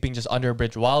kids sleeping just under a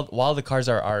bridge while the cars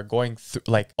are going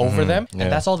like over them,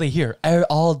 and that's all they hear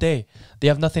all day. They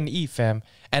have nothing to eat, fam.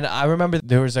 And I remember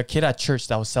there was a kid at church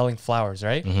that was selling flowers,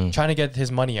 right? Trying to get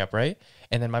his money up, right?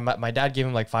 And then my dad gave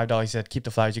him like $5. He said, "Keep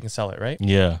the flowers, you can sell it," right?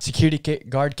 Yeah. Security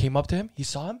guard came up to him. He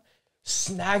saw him,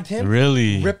 snagged him,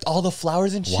 really ripped all the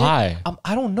flowers and shit. Why?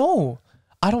 I don't know.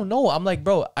 I'm like,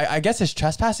 bro, I guess it's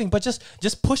trespassing, but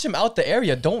just push him out the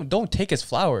area. Don't take his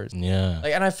flowers. Yeah.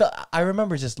 Like, and I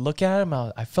remember just looking at him.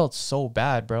 I felt so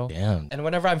bad, bro. Damn. And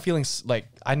whenever I'm feeling like,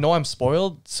 I know I'm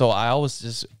spoiled, so I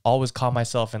always calm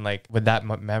myself and like with that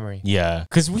memory. Yeah.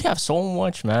 Because we have so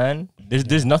much, man.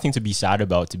 There's nothing to be sad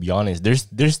about, to be honest.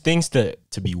 There's things to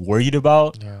be worried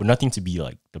about, but nothing to be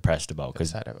like depressed about.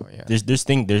 Because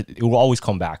it will always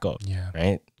come back up. Yeah.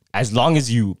 Right. As long as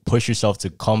you push yourself to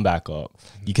come back up,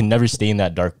 you can never stay in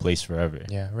that dark place forever.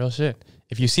 Yeah, real shit.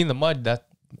 If you've seen the mud, that's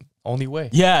only way.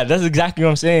 Yeah, that's exactly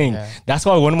what I'm saying. Yeah. That's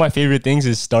why one of my favorite things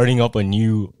is starting up a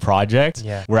new project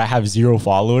where I have 0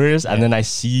 followers, and then I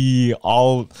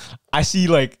look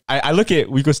at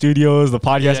Juico Studios, the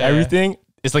podcast, everything.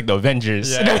 It's like the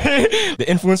Avengers. Yeah. The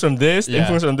influence from this, the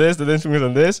influence from this, the influence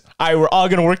from this. We're all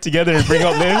gonna work together and bring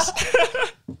up this.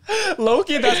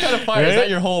 Low-key, that's kind of fire. Right? Is that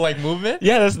your whole like movement?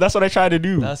 Yeah, that's what I try to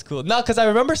do. That's cool. No, because I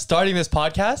remember starting this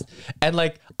podcast and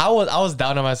like I was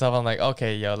down on myself. I'm like,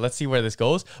 okay, yo, let's see where this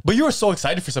goes. But you were so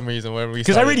excited for some reason when we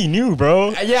because I already knew,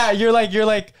 bro. Yeah, you're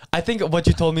like. I think what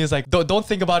you told me is like, don't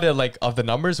think about it like of the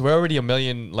numbers. We're already a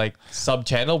million like sub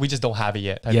channel. We just don't have it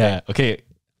yet. Yeah. Okay.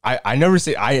 I never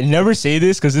say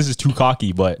this because this is too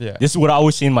cocky, but this is what I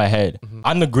always say in my head.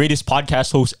 I'm the greatest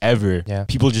podcast host ever. Yeah.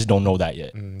 People just don't know that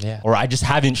yet. Or I just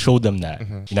haven't showed them that. You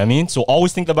know what I mean? So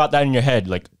always think about that in your head.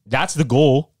 Like that's the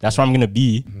goal. That's where I'm gonna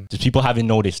be. Just people haven't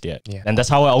noticed yet. Yeah. And that's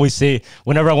how I always say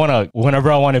whenever I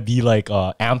wanna be like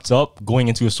amped up going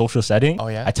into a social setting. Oh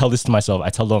yeah. I tell this to myself. I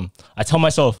tell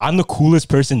myself I'm the coolest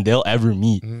person they'll ever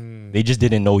meet. They just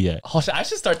didn't know yet. Oh, I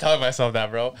should start telling myself that,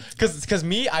 bro. Cause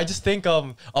me, I just think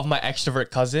of my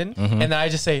extrovert cousin, and then I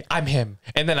just say I'm him,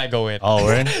 and then I go in. Oh,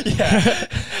 right? Yeah.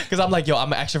 Cause I'm like, yo,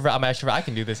 I'm an extrovert. I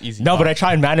can do this easy. No, but I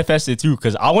try and manifest it too.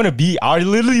 Cause I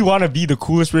literally want to be the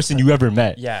coolest person you ever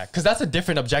met. Yeah. Cause that's a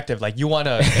different objective. Like you want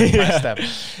to impress them.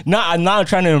 No, I'm not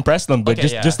trying to impress them, but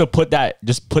just to put that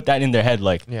in their head.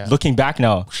 Like looking back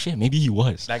now, shit, maybe he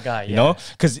was that guy. You know?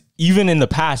 Cause even in the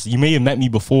past, you may have met me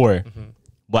before,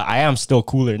 but I am still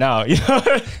cooler now. You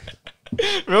know?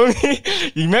 Really?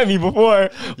 You met me before,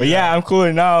 but I'm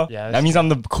cooler now. Yeah, that means I'm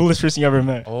the coolest person you ever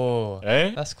met. Oh,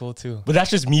 right? That's cool too. But that's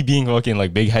just me being fucking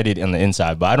like big headed on the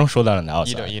inside, but I don't show that on the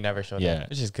outside. You never show that,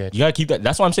 which is good. You gotta keep that.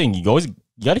 That's what I'm saying. You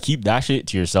gotta keep that shit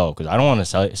to yourself because I don't want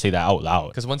to say that out loud.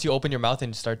 Because once you open your mouth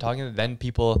and start talking, then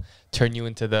people turn you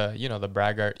into the the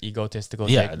braggart, egotistical.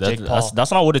 Yeah,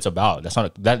 that's not what it's about.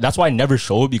 That's why I never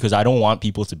show it because I don't want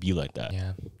people to be like that.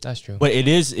 Yeah, that's true. But it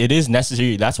is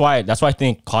necessary. That's why I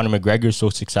think Conor McGregor is so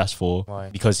successful. Why?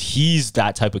 Because he's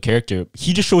that type of character.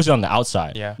 He just shows it on the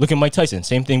outside. Yeah. Look at Mike Tyson,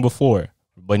 same thing before.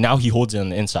 But now he holds it on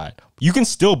the inside. You can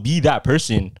still be that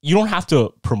person. You don't have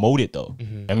to promote it though.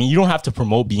 I mean, you don't have to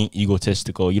promote being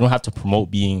egotistical. You don't have to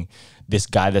promote being this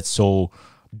guy that's so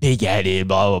big-headed,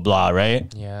 blah blah blah,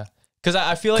 right? Yeah. Because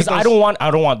I feel like I don't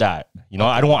want that. You know,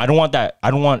 I don't want that.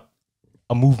 I don't want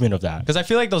a movement of that. Because I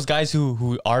feel like those guys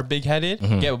who are big-headed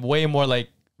get way more like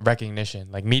recognition,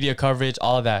 like media coverage,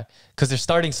 all of that, because they're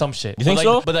starting some shit. You think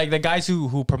so? But like the guys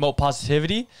who promote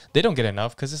positivity, they don't get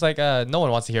enough because it's like no one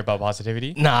wants to hear about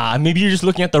positivity. Nah, maybe you're just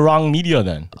looking at the wrong media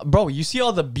then. Bro, you see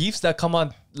all the beefs that come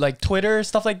on like Twitter,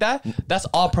 stuff like that, that's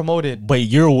all promoted. But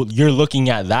you're looking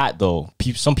at that though.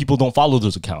 Some people don't follow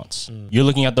those accounts. You're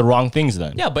looking at the wrong things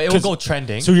then. Yeah, but it will go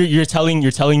trending. So you're telling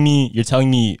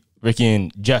me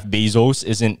freaking Jeff Bezos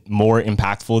isn't more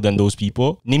impactful than those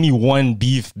people? Name me one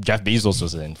beef Jeff Bezos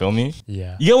was in. Feel me?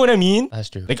 Yeah. You get what I mean?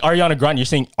 That's true. Like Ariana Grande, you're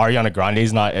saying Ariana Grande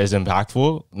is not as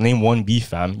impactful. Name one beef,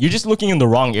 fam. You're just looking in the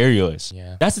wrong areas.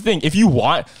 Yeah. That's the thing. If you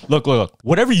want, look,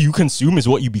 whatever you consume is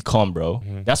what you become, bro.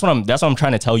 That's what I'm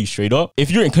trying to tell you straight up.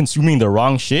 If you're consuming the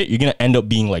wrong shit, you're gonna end up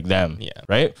being like them. Yeah.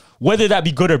 Right? Whether that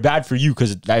be good or bad for you,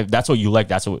 because that's what you like.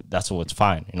 That's what's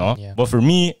fine. You know. Yeah. But for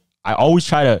me, I always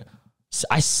try to.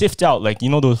 I sift out, like, you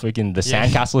know, those freaking the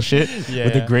sandcastle shit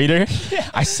with the grater.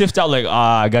 I sift out like,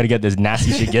 I gotta get this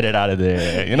nasty shit, get it out of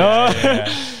there, you know?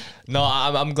 No,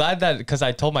 I'm glad that, because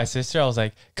I told my sister, I was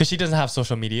like, because she doesn't have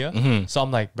social media. So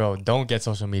I'm like, bro, don't get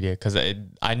social media, because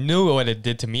I knew what it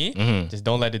did to me. Just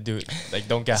don't let it do it. Like,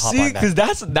 don't get hop on that. Because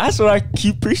that's what I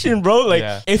keep preaching, bro.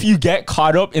 Like, if you get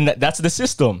caught up in that's the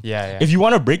system. If you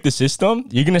want to break the system,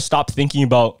 you're gonna stop thinking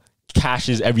about cash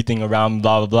is everything around,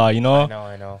 blah blah blah, you know.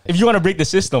 I know. If you want to break the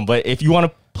system, but if you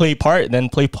want to play part, then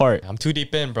play part. I'm too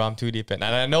deep in, bro. I'm too deep in,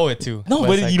 and I know it too. No,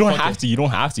 but like, you don't have to. You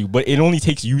don't have to. But it only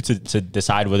takes you to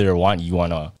decide whether or not you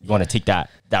wanna take that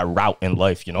route in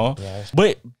life, you know.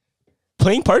 But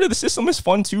playing part of the system is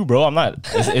fun too, bro. I'm not.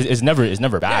 It's never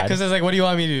bad. Yeah, because it's like, what do you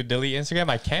want me to do? Delete Instagram?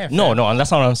 I can't. No, that's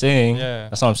not what I'm saying. Yeah,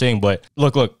 that's not what I'm saying. But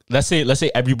look. Let's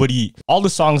say everybody, all the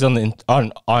songs on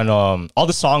all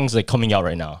the songs like coming out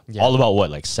right now, all about what,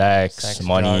 like sex,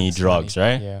 money, drugs,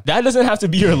 right? Yeah. That doesn't have to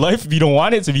be your life if you don't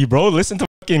want it to be, bro. Listen to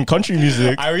fucking country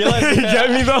music. I realize. You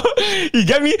get me though. You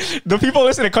get me. The people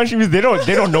listen to country music,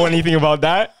 they don't know anything about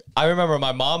that. I remember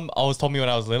my mom always told me when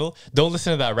I was little, don't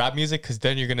listen to that rap music because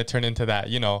then you're gonna turn into that,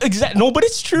 you know. Exactly. No, but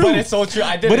it's true. But it's so true.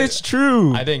 But it's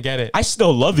true. I didn't get it. I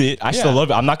still love it. I still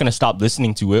love it. I'm not gonna stop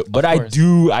listening to it. But I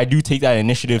do take that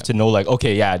initiative to know, like,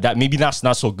 okay, yeah, that maybe that's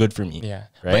not so good for me. Yeah.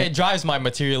 Right? But it drives my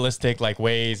materialistic like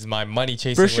ways, my money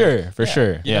chasing. For sure. For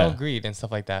sure. You know, greed and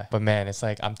stuff like that. But man, it's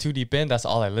like I'm too deep in. That's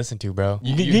all I listen to, bro.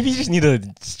 Maybe you just need to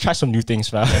try some new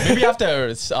things, man. Maybe I have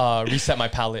to reset my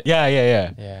palate.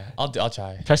 Yeah. I'll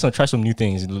try. Try some new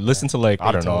things. Listen to like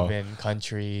Beethoven, I don't know,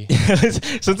 country.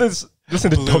 Sometimes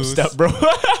listen to dubstep, bro.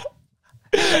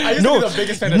 I used to be the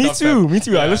biggest fan of dubstep. Me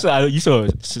too. Yeah. I used to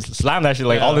slam that shit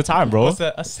like all the time, bro. What's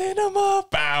that? A cinema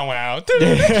bow wow.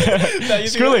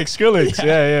 Skrillex.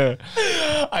 Yeah.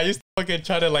 I used to fucking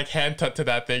try to like hand tut to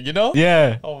that thing, you know?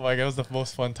 Yeah. Oh my god, it was the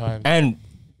most fun time. And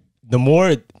the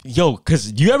more,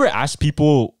 because do you ever ask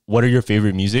people what are your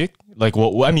favorite music? Like,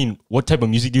 what type of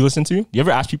music do you listen to? Do you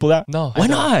ever ask people that? No. Why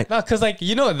not? No, because like,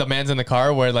 you know, the man's in the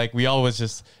car where like we always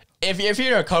just, if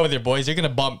you're in a car with your boys, you're gonna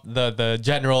bump the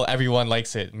general, everyone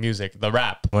likes it music, the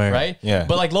rap, right? Yeah.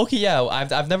 But like low-key,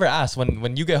 I've never asked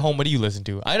when you get home, what do you listen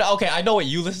to? I know what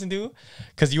you listen to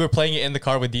because you were playing it in the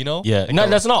car with Dino. Yeah. Like,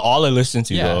 that's not all I listen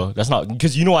to though. That's not,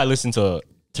 because I listen to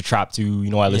trap too.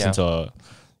 I listen to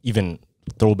even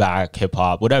throwback hip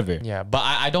hop, whatever. Yeah, but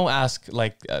I don't ask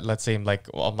like let's say like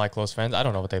all my close friends. I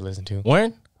don't know what they listen to.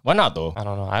 Why not though? I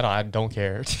don't know. I don't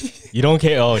care. You don't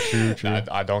care? Oh, true.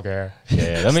 I don't care.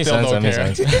 Yeah, that makes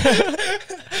sense.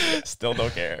 Still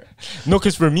don't care. No,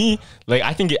 because for me, like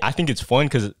I think it's fun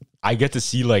because I get to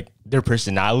see like their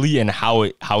personality and how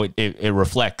it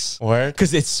reflects.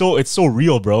 Because it's so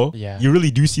real, bro. Yeah, you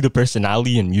really do see the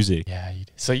personality in music. Yeah, you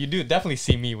do. So you do definitely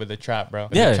see me with the trap, bro.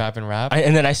 With the trap and rap.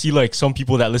 And then I see like some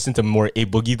people that listen to more A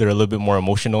Boogie, they're a little bit more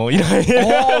emotional. You know?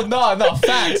 Oh no,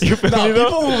 facts. People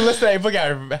who listen to A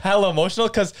Boogie are hella emotional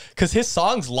because his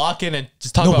songs lock in and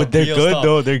just talk about but they're real good stuff.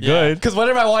 though. They're good. Because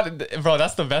whenever I wanted, bro,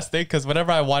 that's the best thing. Because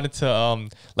whenever I wanted to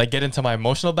like get into my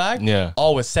emotional bag,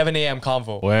 it's 7 a.m.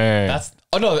 Convo. That's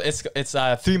it's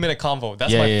a 3-minute convo.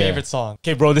 That's my favorite song.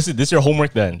 Okay, bro, this is your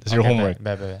homework then. This is your homework.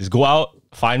 Just go out,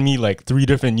 find me like 3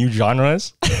 different new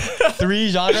genres. 3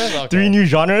 genres? Okay. 3 new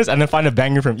genres, and then find a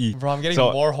banger from each. Bro, I'm getting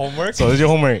more homework. So this is your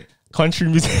homework. Country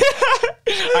music.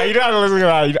 You don't have to listen to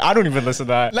that. I don't even listen to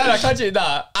that. No, country.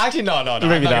 Nah, actually, no.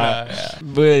 Maybe not.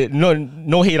 But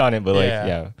no hate on it. But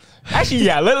actually,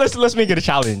 let's make it a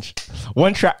challenge.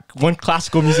 One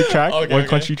classical music track, one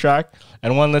country track,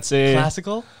 and one, let's say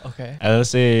classical. Okay. And let's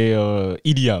say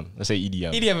EDM. Let's say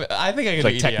EDM. EDM. I think I can do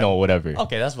like EDM. Techno, whatever.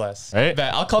 Okay, that's blessed. Right.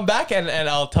 But I'll come back and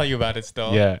I'll tell you about it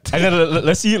still. Yeah. And then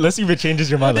let's see if it changes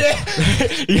your mind.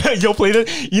 You'll play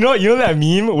this. You know that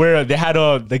meme where they had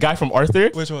the guy from Arthur.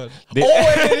 Which one?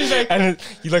 And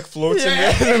he like floats in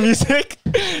the music.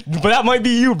 But that might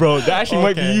be you, bro. That actually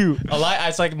might be you.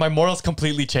 It's like my morals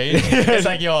completely changed. It's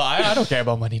like, yo, I don't care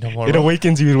about money no more. It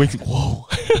awakens you. Whoa.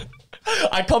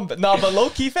 But low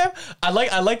key, fam, I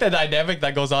like the dynamic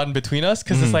that goes on between us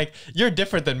because it's like you're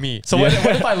different than me. So what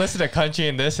if I listen to country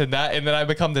and this and that, and then I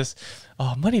become this?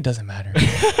 Oh, money doesn't matter.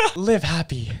 Live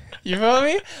happy. You feel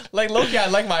me? Like low key, I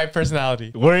like my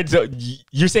personality. Words.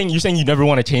 You're saying you never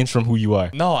want to change from who you are.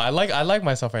 No, I like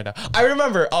myself right now. I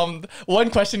remember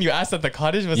one question you asked at the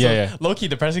cottage was low key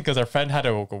depressing because our friend had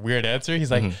a weird answer.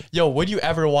 He's like, "Yo, would you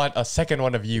ever want a second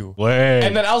one of you?" Word.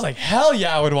 And then I was like, "Hell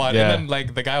yeah, I would want." And then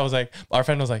like the guy was like, our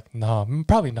friend was like, "No,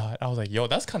 probably not." I was like, "Yo,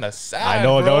 that's kind of sad." I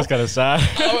know, bro. that was kind of sad.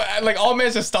 Like all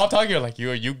men just stop talking. You're like,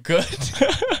 "Are you good?"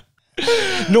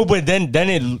 No, but then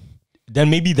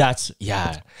maybe that's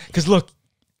because look,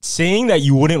 saying that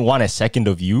you wouldn't want a second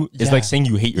of you is like saying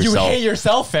you hate yourself. You hate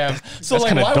yourself, fam. So that's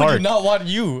like, why dark. would you not want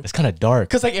you? It's kind of dark.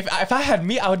 Because like if I had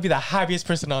me, I would be the happiest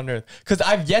person on earth. Because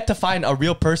I've yet to find a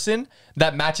real person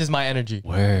that matches my energy.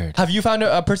 Word. Have you found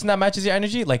a person that matches your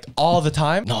energy like all the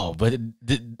time? No, but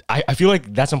I feel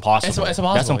like that's impossible. It's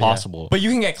impossible. That's impossible. Yeah. But you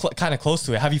can get kind of close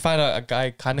to it. Have you found a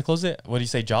guy kind of close to it? What do you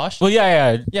say, Josh? Well,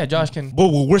 yeah, Josh can. But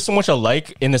we're so much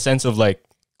alike in the sense of like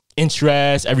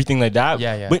interest, everything like that.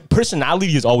 Yeah. But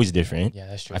personality is always different. Yeah,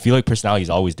 that's true. I feel like personality is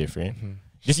always different.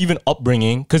 Just even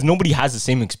upbringing, because nobody has the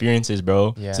same experiences,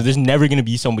 bro. Yeah. So there's never gonna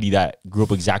be somebody that grew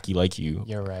up exactly like you.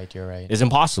 You're right. It's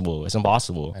impossible.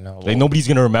 I know. Like nobody's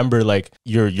gonna remember like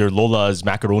your Lola's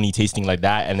macaroni tasting like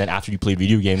that, and then after you played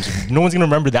video games, no one's gonna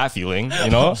remember that feeling. You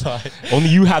know, only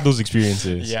you have those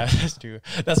experiences. Yeah, that's true.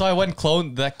 That's why when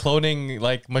cloning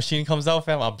like machine comes out,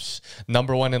 fam, I'm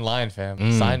 #1 in line,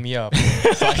 fam. Sign me up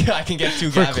so I can get 2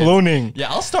 for Gavins. cloning.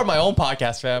 Yeah, I'll start my own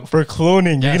podcast, fam. For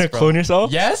cloning, you're gonna clone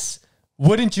yourself? Yes.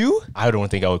 Wouldn't you? I don't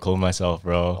think I would clone myself,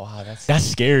 bro. Wow, that's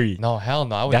scary. No, hell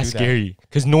no. I would that's do that. scary.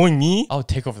 Because knowing me, I would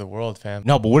take over the world, fam.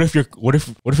 No, but what if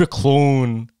your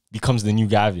clone becomes the new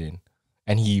Gavin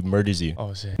and he murders you?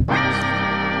 Oh shit.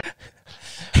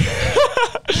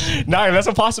 Nah, that's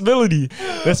a possibility.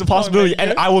 That's a possibility.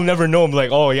 And I will never know. I'm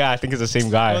like, oh yeah, I think it's the same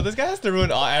guy. Bro, this guy has to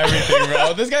ruin everything,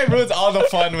 bro. This guy ruins all the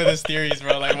fun with his theories,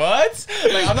 bro. Like, what?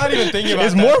 Like, I'm not even thinking about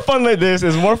It's more fun like this.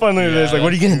 Like,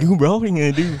 what are you gonna do, bro? What are you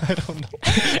gonna do? I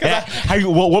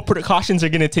don't know. What precautions are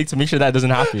you gonna take to make sure that doesn't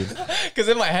happen? Because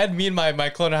in my head, me and my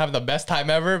clone are having the best time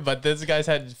ever, but this guy's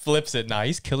head flips it. Nah,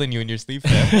 he's killing you in your sleep,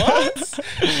 fam. What?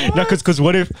 No, because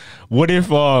what if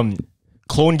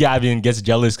clone Gavin gets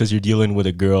jealous because you're dealing with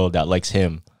a girl that likes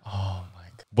him? Oh my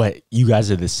god. But you guys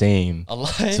are the same.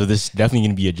 Alive? So there's definitely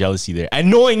gonna be a jealousy there. And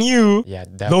knowing you,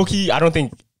 definitely. low-key, I don't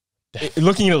think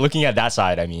looking at that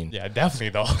side, I mean. Yeah, definitely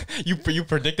though. You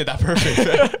predicted that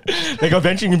perfect. Like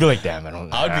eventually you'll be like, damn, I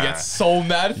don't. I would get so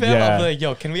mad, fam. Yeah. I'd be like,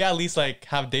 yo, can we at least like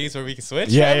have days where we can switch?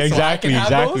 Yeah, fam,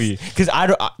 exactly. Because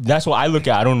that's what I look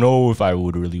at. I don't know if I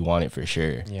would really want it for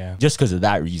sure. Yeah. Just because of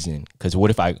that reason. Because what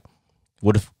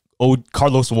if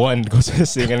Carlos 1 goes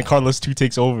missing and Carlos 2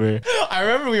 takes over? I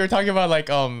remember we were talking about like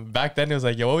back then it was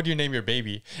like, yo, what would you name your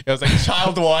baby? It was like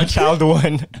child 1, child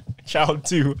 1, child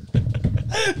 2.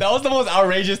 That was the most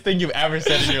outrageous thing you've ever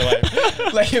said in your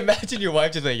life. Like imagine your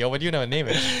wife just like, yo, what do you know to name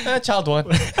it? Child 1.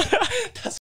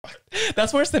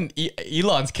 That's worse than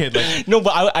Elon's kid. Like no,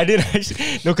 but I didn't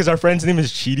actually. No, because our friend's name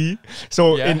is Cheaty.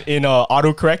 So in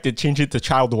autocorrect, it changed it to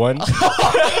child 1.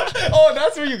 Oh,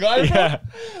 that's where you got it from?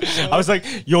 I was like,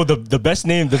 yo, the best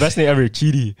name ever,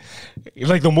 Cheaty.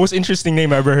 Like the most interesting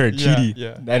name I ever heard, Cheaty.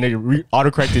 Yeah. And it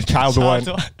autocorrected child 1.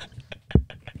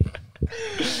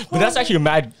 But that's actually a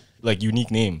mad like unique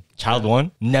name. Child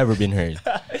 1, never been heard.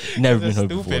 Never been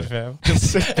heard stupid, before.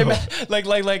 Fam. like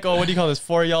what do you call this?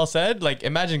 4 y'all said. Like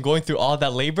imagine going through all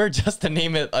that labor just to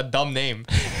name it a dumb name.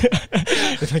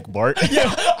 It's like Bart.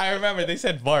 Yeah, I remember they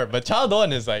said Bart, but child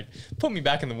 1 is like put me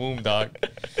back in the womb, dog.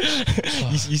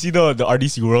 You see the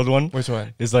RDC World one? Which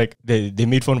one? It's like they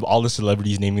made fun of all the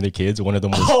celebrities naming their kids. One of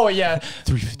them was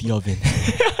 350 oven.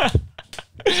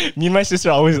 Me and my sister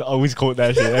always quote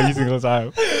that shit every single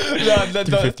time.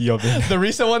 The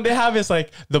recent one they have is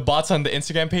like the bots on the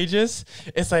Instagram pages.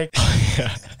 It's like,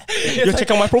 yo,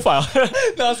 check out my profile.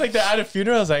 No, it's like they're at a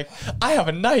funeral. I was like, I have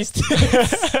a nice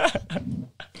tits.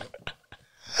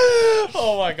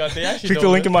 Oh my god, they actually click the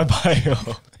link in my bio.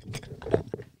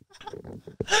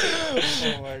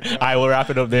 Oh my god. All right, we'll wrap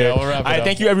it up there. Yeah, we'll wrap it up.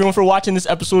 Thank you everyone for watching this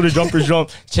episode of Jumpers Jump.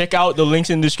 Check out the links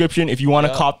in the description if you want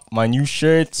to cop my new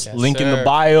shirts. Yes, link in the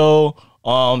bio.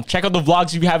 Check out the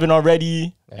vlogs if you haven't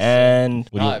already. Yes, and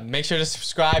make sure to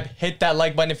subscribe. Hit that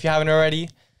like button if you haven't already.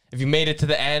 If you made it to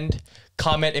the end,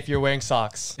 comment if you're wearing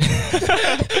socks.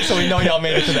 So we know y'all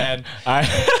made it to the end. All right.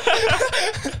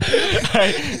 All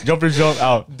right. Jumpers Jump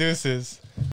out. Deuces.